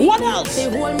one people. What else? The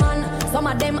whole man. Some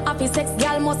of them happy sex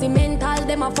girl must be mental.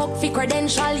 Them a fuck fi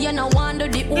credential. You know wonder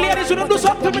the whole. Ladies, you don't do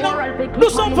something for me now. Do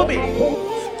something for me.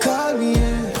 Call me,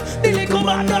 yeah. They come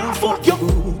and now fuck you.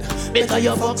 Better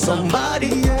you fuck somebody,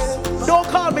 yeah. Don't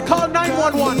call me, call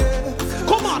 911.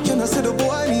 Come on. You know say the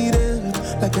boy need it.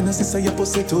 Like you know say your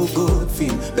pussy too good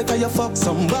feel. Better you fuck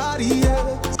somebody,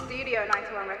 yeah. Studio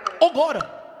 91 Records. Oh God.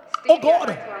 Oh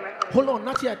God. Hold on,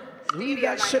 not yet. Leave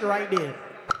that shit right there.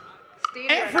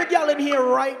 Every girl in here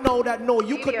right now that know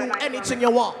you could do anything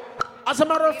you want. As a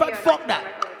matter of fact, fuck that.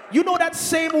 You know that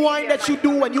same wine that you do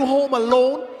when you home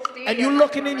alone and you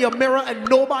looking in your mirror and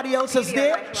nobody else is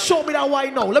there? Show me that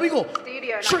wine now. Let me go.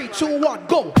 3, 2, 1,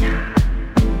 go.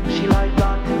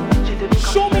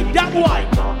 Show me that wine.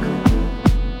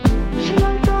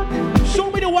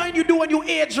 Show me the wine you do when you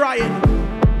air drying.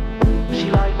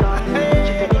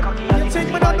 Hey, you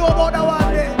think me don't know about that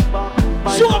one there?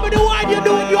 Show me the wine you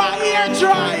do when you are air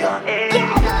drying.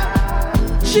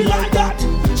 She like that.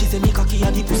 She say me cocky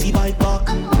at the pussy bike back.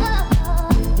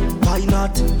 Why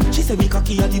not? She say me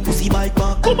cocky at the pussy bike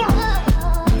back. Come on.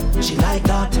 She like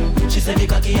that. She say me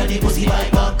cocky at the pussy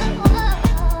bike back.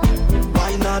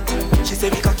 Why not? She say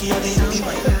me cocky at the pussy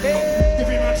bike back.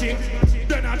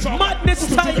 Madness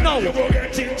time now.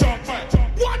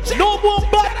 No more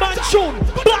Batman tune.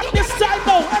 Blackness time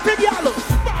now. Every girl.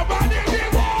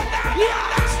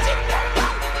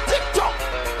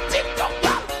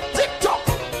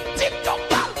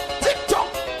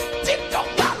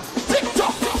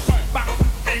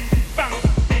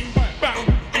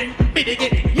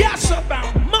 Yes, sir.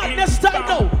 Madness time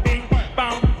now.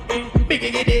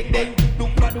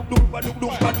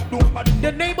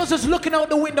 The neighbors is looking out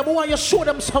the window. I want you to show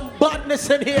them some badness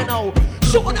in here now.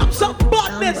 Show them some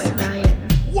badness.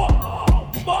 Whoa,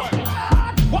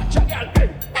 watch a girl.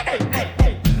 Hey.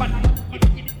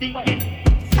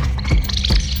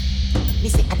 Me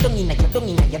say I don't in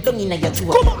your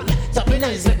Come on. Stop in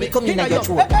and zip me, come in your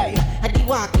throat. I be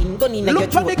walking, gun in your throat.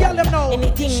 Look for the girl them now.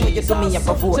 Anything you do me, I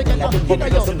provoke.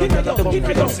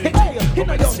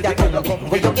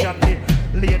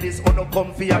 Ladies, wanna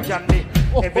come for your candy.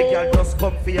 Every girl just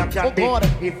come for your candy.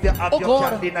 If you have your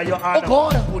candy in your hand,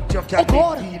 put your candy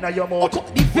in your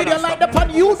mouth. The video light up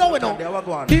on you now,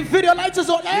 The video light is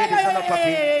on.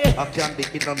 A candy,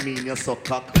 it don't mean you suck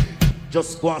cock.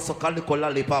 Just go and suck a little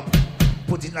lollipop.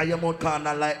 Put it in your mouth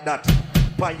corner like that.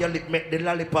 Pan your lip, make the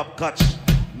lollipop catch.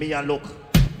 Me a look,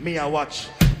 me a watch.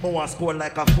 I want to score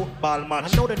like a football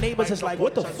match. I know the neighbors is like,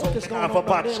 what the fuck is going on?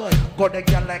 Go the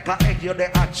girl like a egg, you the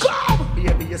hatch.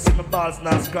 Baby, you see my balls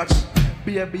now scratch.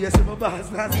 Baby, you see my balls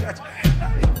now scratch.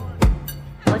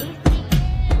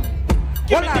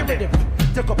 What are they?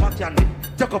 Take up a candy,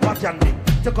 take up a candy,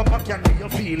 take up a candy, you're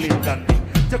feeling dandy.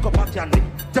 Take up a candy,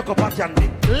 take up a candy.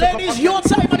 Ladies, your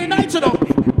time of the night today.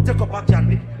 Take up a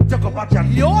candy, take up a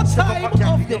candy. Your time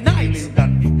of the night.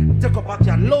 Take up a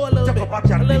candy, low a little bit,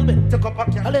 a little bit, take up a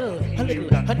candy, a little.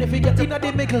 And if you get in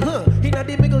the middle, in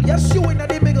the middle, yes you in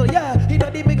the middle, yeah, in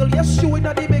the middle, yes you in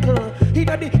the middle,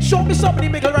 show me somebody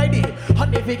middle right there.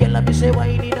 And every girl let me say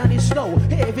whining on the snow,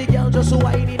 every girl just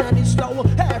whining on the snow,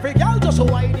 every girl just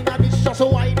whining on the just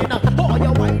whining on, oh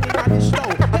you whining on the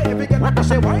snow, every girl let me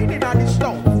say whining on the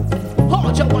snow,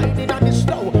 oh you whining on the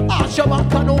snow, arch your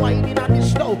back and whining on the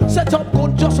snow, set up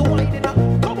good just whining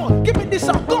on, come on, give me this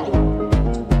up, go.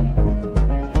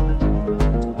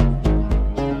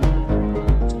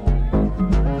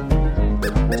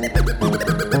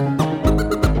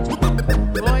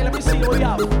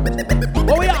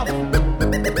 What we have?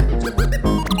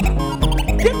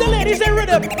 Give the ladies a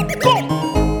rhythm. Go!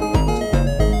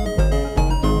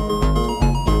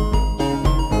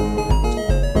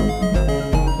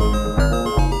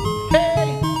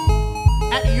 Hey,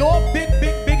 at your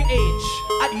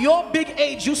big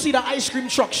age, you see the ice cream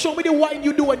truck. Show me the wine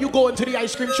you do when you go into the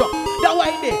ice cream truck. That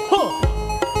wine there, huh?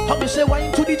 How me say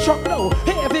wine to the truck now?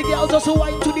 Hey, every girl just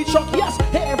wine to the truck, yes.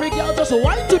 Hey, every girl just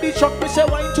wine to the truck. Me say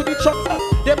wine to the truck.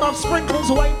 Them have sprinkles,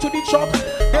 wine to the truck.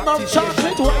 Them have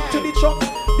chocolate, wine to the truck.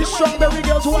 The strawberry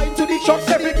girls wine to the truck.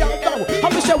 Every girl now. How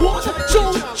me say 1,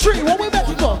 2, 3. What we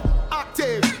better go?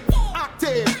 Active,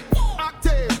 active,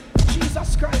 active.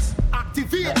 Jesus Christ.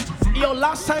 Activate. Yo,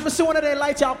 last time I see one of them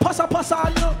lights, y'all passa,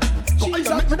 you know.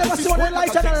 Jesus, we never see one of them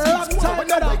lights in a long time,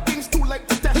 brother. Things too late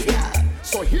to test. Yeah.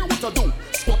 So here what I do.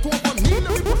 Squat over me,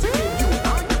 let me put it in you. I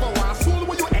never want to soul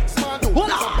when your ex-man do.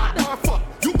 Hold on.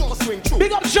 You gonna swing through.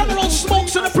 Big up General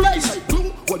Smokes in the place.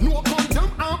 With no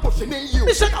condom, I'm pushing in you.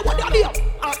 Listen, what are you?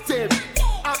 Active,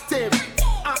 active,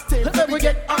 active. Every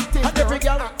girl, active. Every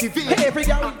girl, activate. Hey, every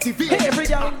girl, activate. Hey, every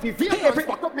girl, activate. Hey, every.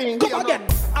 Come again.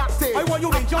 Active. I want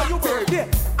you to enjoy your birthday.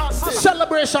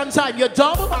 Celebration time, you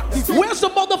dumb. Where's the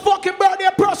motherfucking birthday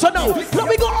person now? Let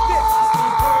me go.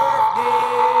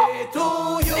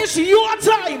 It's your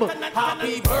time.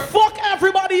 Happy birthday. Fuck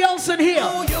everybody else in here.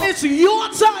 It's your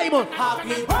time.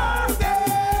 Happy birthday.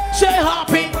 Say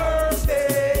happy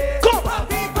birthday. Come.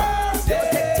 Happy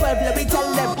birthday. 12, let me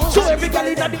tell them. So every girl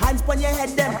in the hands on your head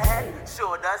them.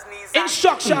 Shoulders, knees,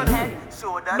 instruction.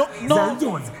 Shoulders, No, knees,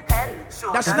 no.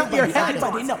 That's not your head.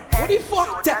 What the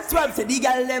fuck? Take 12 to the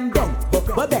girl them bend.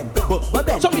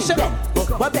 Bend. Somebody said bend.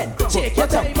 Take your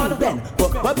time, man. Bend.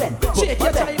 Take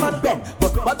your time, man. Bend.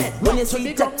 When you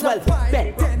see take 12,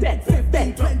 bend.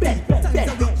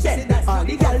 All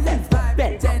the girl them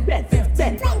bend.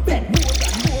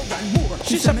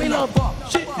 She said me love.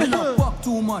 Me love fuck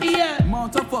too much. Yeah.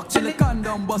 Mount of fuck till the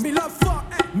condom bust. Me love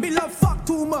fuck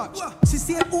too much. She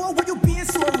said, oh, why you being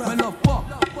so rough?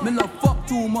 Me love fuck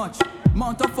too much.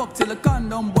 Mount of fuck till the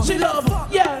condom bust. She love,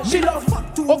 yeah, she love.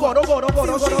 Oh God.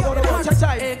 Check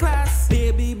time. Hey class,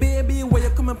 baby, where you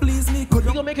come and please me? You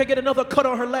gonna make her get another cut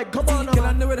on her leg? Come on, girl,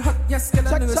 I know it hot. Yes, girl,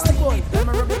 I know it steamy.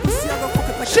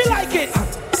 She like it.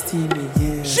 Hot, steamy,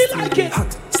 yeah. She like it.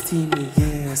 Hot, steamy,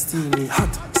 yeah, steamy.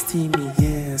 Hot, steamy,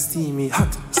 yeah, steamy.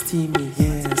 Hot, steamy,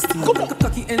 yeah, steamy. Come on.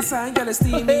 Cocky inside, girl,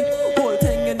 steamy. Whole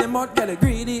thing in the mud, girl,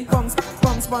 greedy. Bounce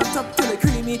on top till it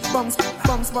creamy. Bounce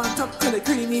on top till it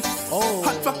creamy. Oh.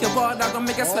 Hot fuck your body, gonna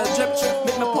make a slow drip.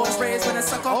 Make my pulse raise when I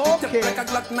suck off the tip like a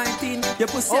Glock 19. Your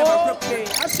pussy have a grip.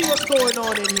 I see what's going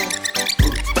on in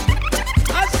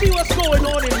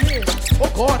here. Oh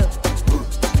God.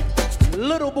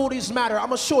 Little booties matter.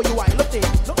 I'ma show you why. Look there.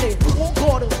 Oh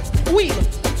God. Wheel.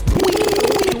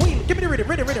 Give me the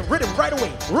rhythm right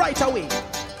away.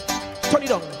 Turn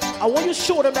it on. I want you to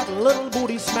show them that little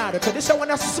booties matter. Cause this is when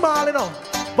they're small enough.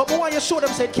 But I want you to show them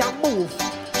say it can move.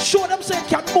 Show them say it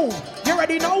can move. You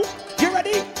ready now? You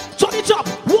ready? Turn it up.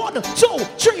 1, 2,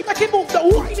 3. Make it move. The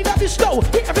whining at this now.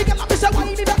 Every girl up is a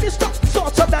whining at this now.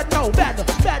 Sort of that now. Bad.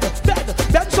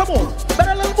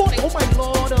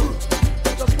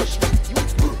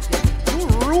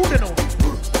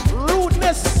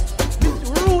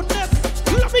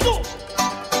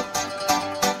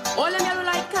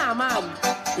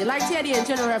 Like Teddy and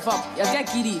turn ref up. You get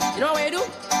giddy. You know what you do?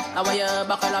 Now when you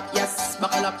buckle up, yes.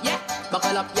 Buckle up, yeah.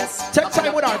 Buckle up, yes. Take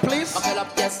time with her, please. Buckle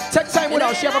up, yes. Take time with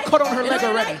her. She have a cut on her leg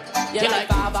already. You like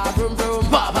baba vroom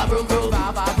vroom, baba vroom vroom,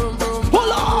 baba vroom vroom.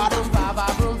 Hold on.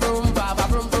 Baba vroom vroom, baba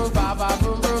vroom vroom, baba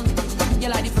vroom vroom. You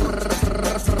like the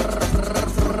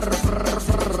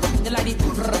you like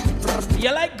the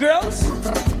you like girls?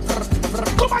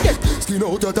 Come again. Skin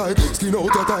out your tight, skin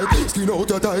out your tight, skin out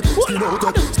your tight, skin out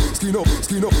your tight, skin out,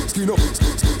 skin out, skin out,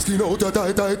 skin out your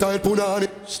tight, tight, tight, punani.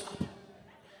 Stop.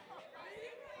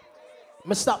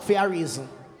 I'm stop for a reason.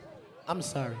 I'm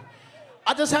sorry.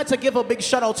 I just had to give a big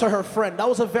shout out to her friend. That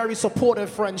was a very supportive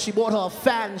friend. She bought her a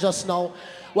fan just now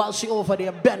while she over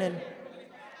there bending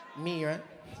me, right?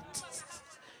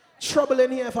 Trouble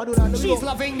in here if I do that. She's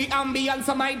loving the ambience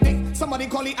of my dick. Somebody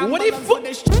call it what ambulance for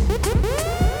this.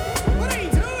 What are you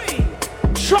doing?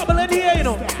 Trouble in here, you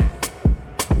know.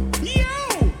 You!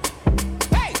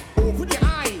 Hey, open your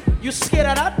eye. You scared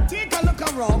of that? Take a look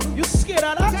around. You scared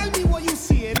of that? Tell me what you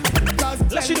seeing.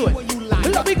 Let's do it. What you like.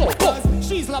 Let me go.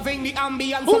 She's loving the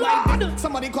ambience of my dick.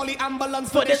 Somebody call it ambulance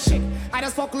for this shit. I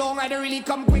just fuck long, I don't really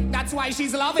come quick. That's why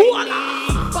she's loving me.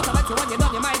 But I bet you when you're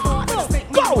done, you might go. I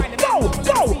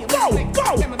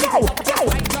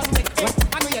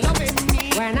know you're loving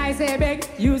me. When I say big,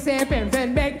 you say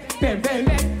pimpin' big, pimpin'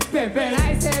 big, pimpin'.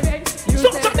 I say big, you say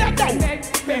pimpin' big,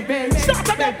 pimpin' big.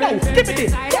 Stop that now. Give me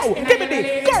this. Go. Give me this.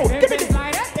 Go. Give me this.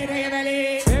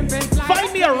 Find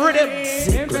me a rhythm.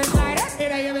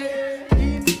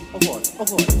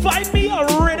 Find me a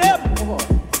rhythm.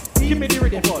 Give me the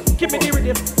rhythm. Give me the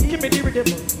rhythm. Give me the rhythm.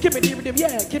 Give me the rhythm.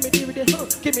 Yeah. Give me the rhythm.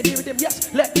 Give me the rhythm.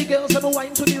 Yes. Let the girls have a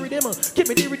wine to the rhythm. Give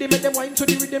me the rhythm. Make them wine to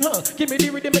the rhythm. Give me the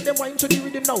rhythm. Make them wine to the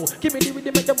rhythm now. Give me the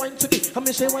rhythm. Make them wine to the. I'm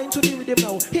say wine to the rhythm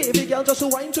now. Hey, big girl, just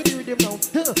wine to the rhythm now.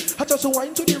 I just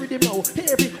wine to the rhythm now.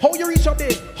 Hey, how you reach up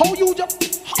there? How you jump?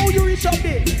 How you reach up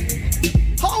there?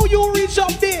 How you reach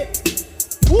up there?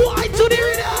 Wine to the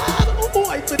rhythm.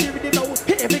 Wine to the rhythm now.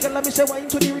 Hey, big girl, let me say wine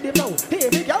to the rhythm now. Hey,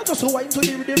 big girl, just wine to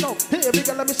the rhythm now. Hey, big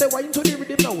girl, let me say wine to the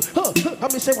rhythm now.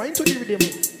 Let me say wine to the rhythm.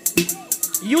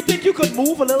 You think you could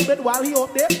move a little bit while he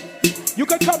up there? You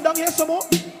could come down here some more.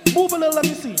 Move a little, let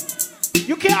me see.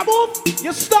 You can't move?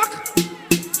 You're stuck?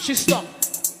 She's stuck.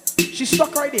 She's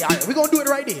stuck right there. All right, we're going to do it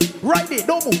right there. Right there.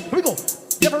 Don't move. Here we go.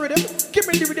 You have a rhythm? Give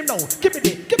me the rhythm now. Give me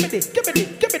the. Give me the. Give me the.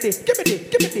 Give me the. Give me the.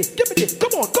 Give me the. Give me the.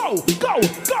 Come on. Go. Go.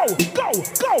 Go. Go.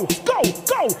 Go. Go.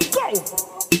 Go. Go.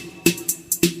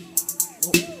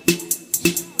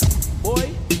 Boy.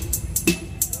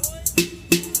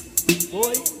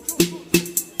 Boy.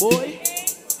 Boy.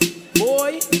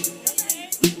 Boy.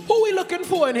 Who we looking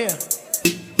for in here?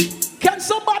 Can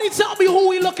somebody tell me who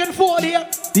we looking for in here?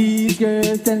 These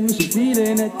girls tell me she's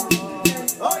feeling it.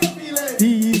 How you feeling?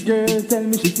 These girls tell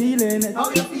me she's feeling it. How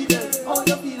you feeling? How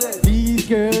you feeling? These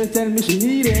girls tell me she's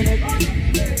needing it.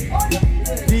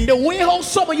 The way how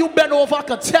some of you bend over, I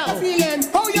could tell. How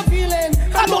you feeling?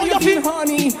 I know you feel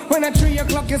honey. When at 3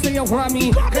 o'clock you say you want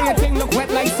me. Cause your thing look wet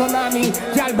like tsunami.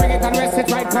 Y'all bring it and rest it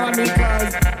right on me.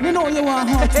 Cause me know you want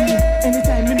hot me.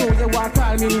 Anytime me know you want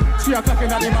call me. 3 o'clock in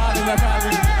the morning you call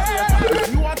me.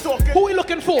 You are talking. Who we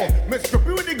looking for? Mr.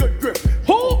 B with the good grip.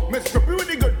 Who? Mr. B with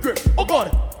the good grip. Oh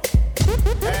God.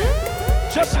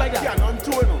 Just like that.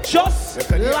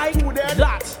 Just like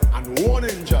that. And one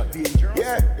injured.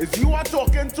 Yeah, it's you are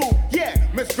talking to. Yeah,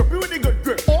 Mr. B with the good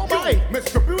grip. Oh my.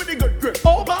 Mr. B with the good grip.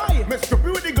 Oh my. Mr.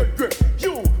 B with the good grip.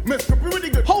 You, Mr. B with the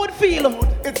good. How it feel?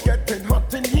 It's getting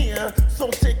hot in here, so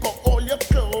take off all your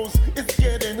clothes. It's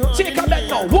getting hot. Take a bed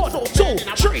now. 1, 2,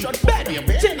 3, bed.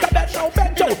 Take a bed now,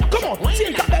 bed now. Come on,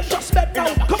 take a bed, just bed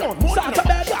now. Come on, start a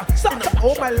bed. Start a.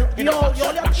 Oh my, yo,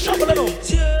 trouble little.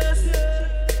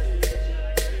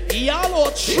 Y'all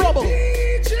are trouble.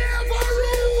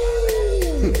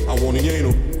 I want to hear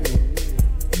you.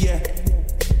 Yeah.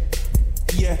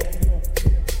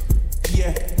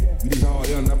 This is how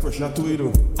I under pressure to it.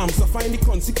 I'm suffering the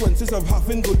consequences of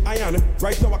having good iron.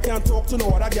 Right now I can't talk to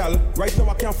no other girl. Right now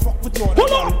I can't fuck with no other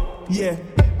girl. Yeah.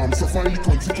 I'm suffering the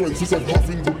consequences of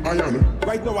having good iron.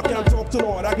 Right now I can't talk to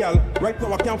no other girl. Right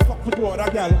now I can't fuck with no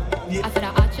other girl. Yeah. I said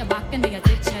I arch your back and then you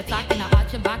take your talk and I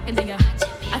arch your back and then you.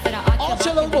 I said I arch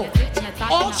your back and then you take your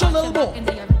talk arch a little more.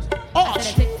 Arch. I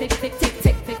said tick tick tick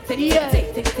tick tick tick tick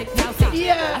tick tick tick now stop.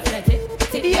 Yeah. I said tick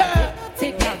tick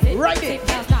tick now tick right tick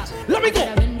now stop. Let me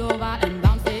go. Bend over and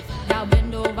bounce it. Now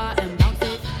bend over and bounce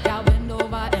it. Now bend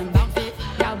over and bounce it.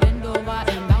 Now bend over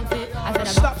and bounce it. I said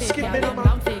I bounce it. Now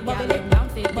bounce it. Now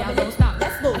bounce it. Now don't stop.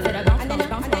 Let's go. I said I bounce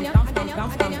bounce bounce bounce bounce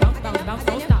bounce bounce bounce bounce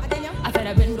don't stop. I said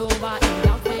I bend over and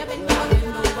bounce it. Now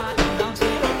bend over and bounce it.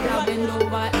 Now bend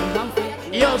over and bounce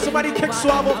it. Yo, somebody kick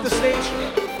Swab off the stage.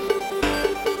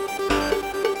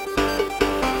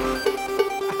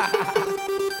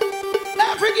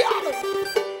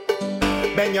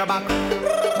 Bend your back.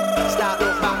 Start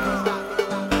look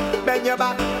back. Bend your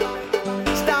back.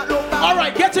 Start look back. All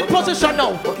right, get in position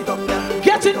now.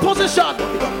 Get in position.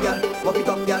 Walk it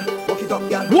up, girl. Walk it up,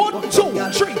 girl. 1, 2,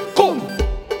 3, go.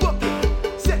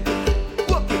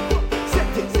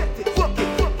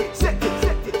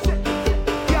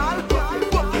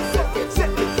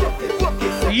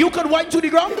 You can wind to the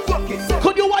ground.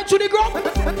 Could you wind to the ground?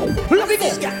 Let me go.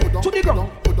 To the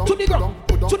ground. To the ground.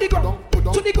 To the ground.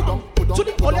 To the ground. To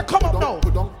the. Oh, let come up now.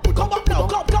 Come up now.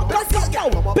 Come.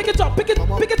 Pick it up. Pick it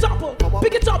up. Pick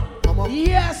it up.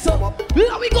 Yes.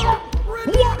 Let me go.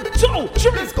 1, 2,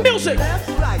 3. Music. Left,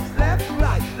 right, left,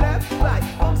 right, left, right.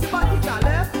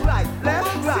 Left, right,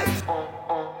 left, right.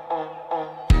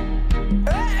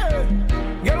 Hey,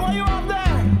 girl, what you up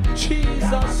there?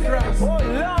 Jesus Christ. Oh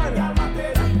Lord.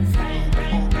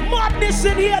 Madness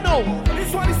in here now.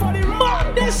 This one is for the road.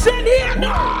 Madness in here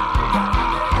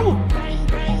now.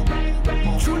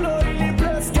 True love in the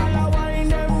place, girl, I wine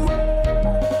them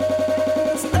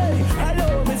waist. Hey, hello,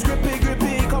 Miss Grippy,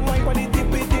 Grippy, come wine for the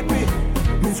tippy, tippy.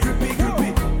 Miss Grippy,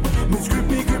 Grippy, Miss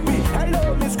Grippy, Grippy.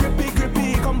 Hello, Miss Grippy,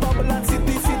 Grippy, come bubble and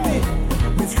city, city.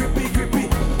 Miss Grippy, Grippy.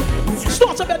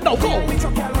 Start a bit now, go.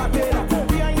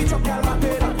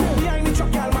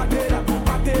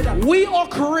 We are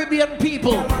Caribbean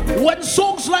people. When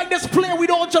songs like this play, we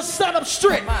don't just stand up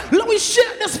straight. Let me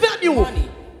share this venue.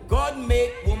 God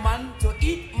made woman to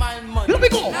eat my money. Let me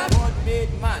go. God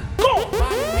made man. Go. Man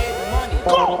made money.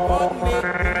 Go. God made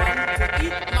woman to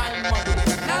eat my money.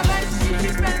 Now my she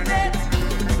defend it.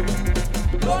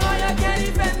 Don't know you can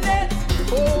defend it.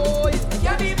 Oh, you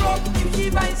can be broke if she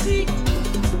buy seat.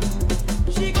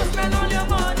 She go spend all your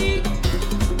money.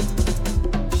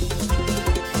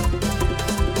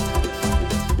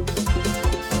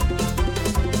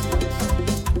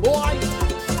 Boy.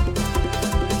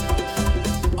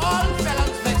 All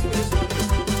fellas vex with this one.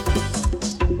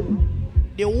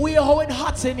 The way how it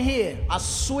hot in here, I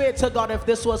swear to God, if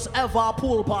this was ever a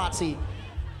pool party,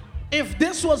 if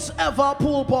this was ever a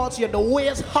pool party and the way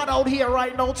it's hot out here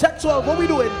right now, Tech 12, what we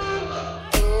doing?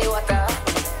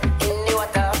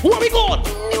 Where we going?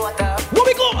 Where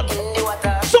we going?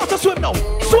 Start to swim now.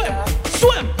 Swim.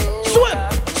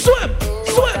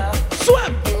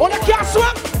 Oh, I can't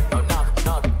swim.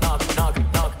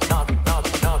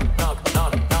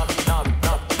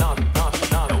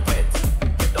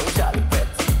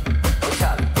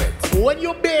 When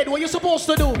you bathe, what you supposed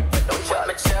to do? Don't wet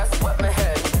my chest, wet my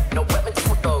head. No wet my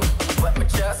foot though. Wet my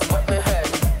chest, wet my head.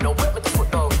 No wet my foot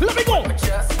though. Let me go. Wet my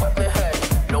chest, wet my head.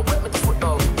 No wet my foot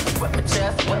though. Wet my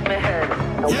chest, wet my head.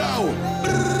 Yo,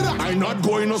 I'm not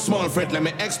going no small fret. Let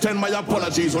me extend my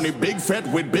apologies on a big fret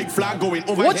with big flag going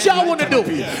over. What y'all wanna do?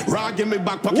 Rag in me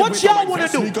back pocket. What with y'all my wanna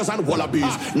vest, do? Sneakers and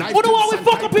wallabies. Knife What do tips we and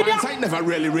fuck tight up in pants. here? I never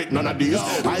really read none of these.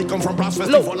 I come from Brass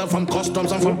Festival and from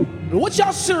customs and from. What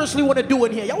y'all seriously want to do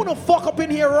in here? Y'all want to fuck up in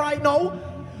here right now?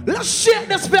 Let's shake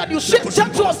this venue. Shake,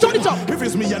 turn to us, turn it up. If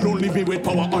it's me, you don't leave me with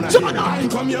power on a Turn up. I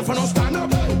come here for no stand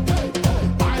up.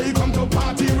 I come to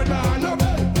party with the hand up.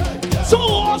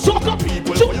 So come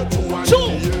people. Two.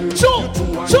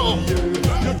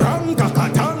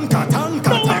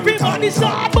 Now everybody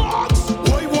start box.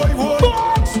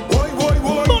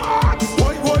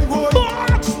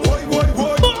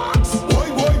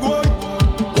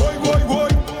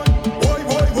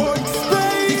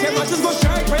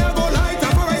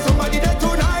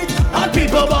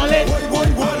 People ballin'.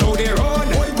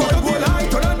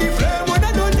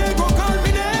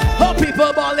 Oh,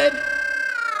 people ballin'.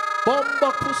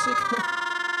 Bumbuck pussy.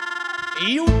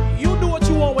 You do what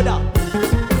you want with that.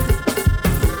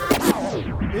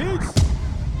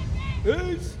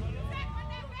 It's.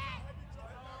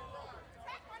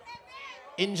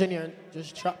 Engineer,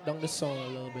 just drop down the song a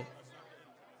little bit.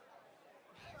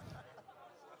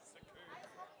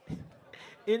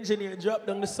 Engineer, drop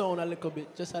down the sound a little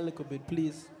bit, just a little bit,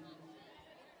 please.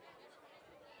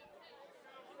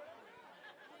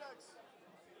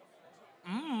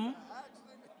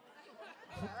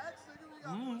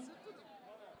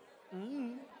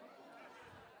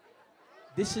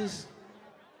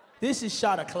 This is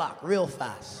shot o'clock, real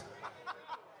fast.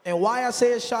 And why I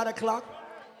say it's shot o'clock?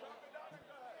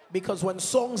 Because when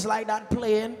songs like that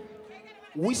playing,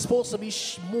 we supposed to be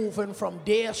moving from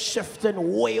there,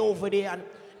 shifting way over there, and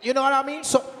you know what I mean?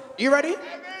 So, you ready?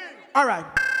 All right,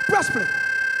 press play.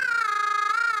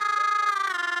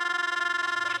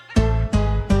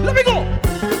 Let me go.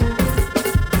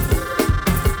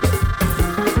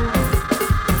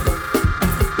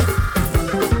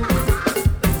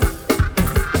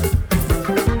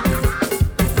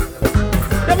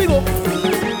 Let me go.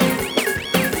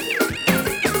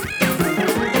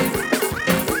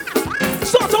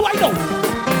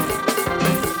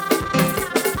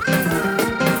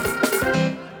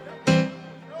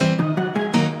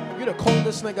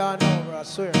 me gone over, I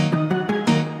swear.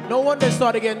 No wonder it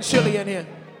started getting chilly in here.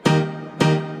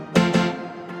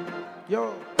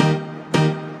 Yo. You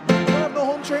don't have no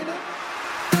home trainer?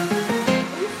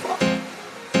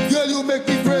 Girl, you make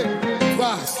me break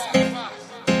fast.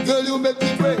 Girl, you make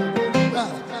me break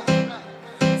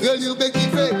fast. Girl, you make me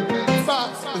break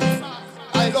fast.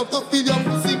 I love to feel your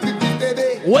pussy quickly,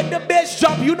 baby. When the bass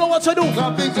drop, you know what to do.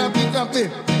 Jumping, jumping, jumping.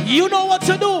 You know what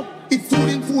to do. It's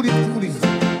fooling, fooling, fooling.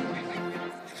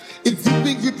 It's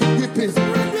gripping, gripping, gripping.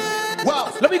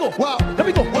 Wow. Let me go. Wow. Let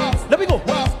me go. Wow. Let me go.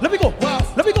 Wow. Let me go.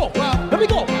 Wow. Let me go. Wow. Let me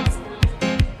go.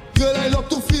 Girl, I love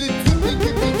to feel it. Gripping,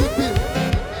 gripping, gripping.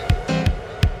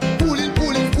 Pulling,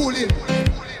 pulling, pulling.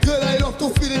 Girl, I love to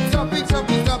feel it. Jumping,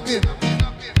 jumping, jumping.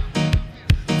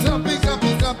 Jumping,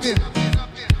 jumping, jumping.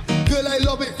 Girl, I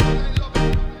love it.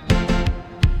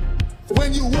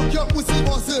 When you work your pussy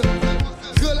muscle.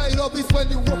 Girl, I love it when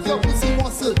you work your pussy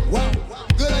muscle. Wow.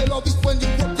 Girl, I love it when you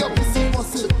work your pussy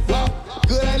muscle. Wow.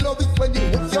 Girl, I love it when you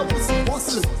work your pussy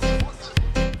muscle.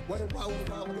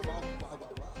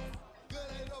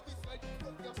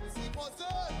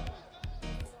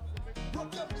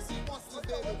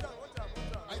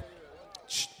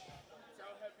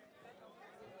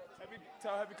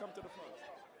 Tell Heavy come to the front.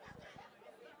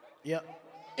 Yeah.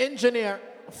 Engineer,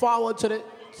 forward to the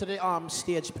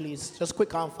stage, please. Just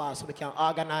quick and fast so we can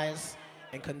organize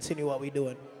and continue what we're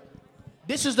doing.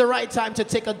 This is the right time to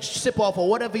take a sip off or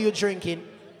whatever you're drinking,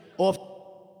 or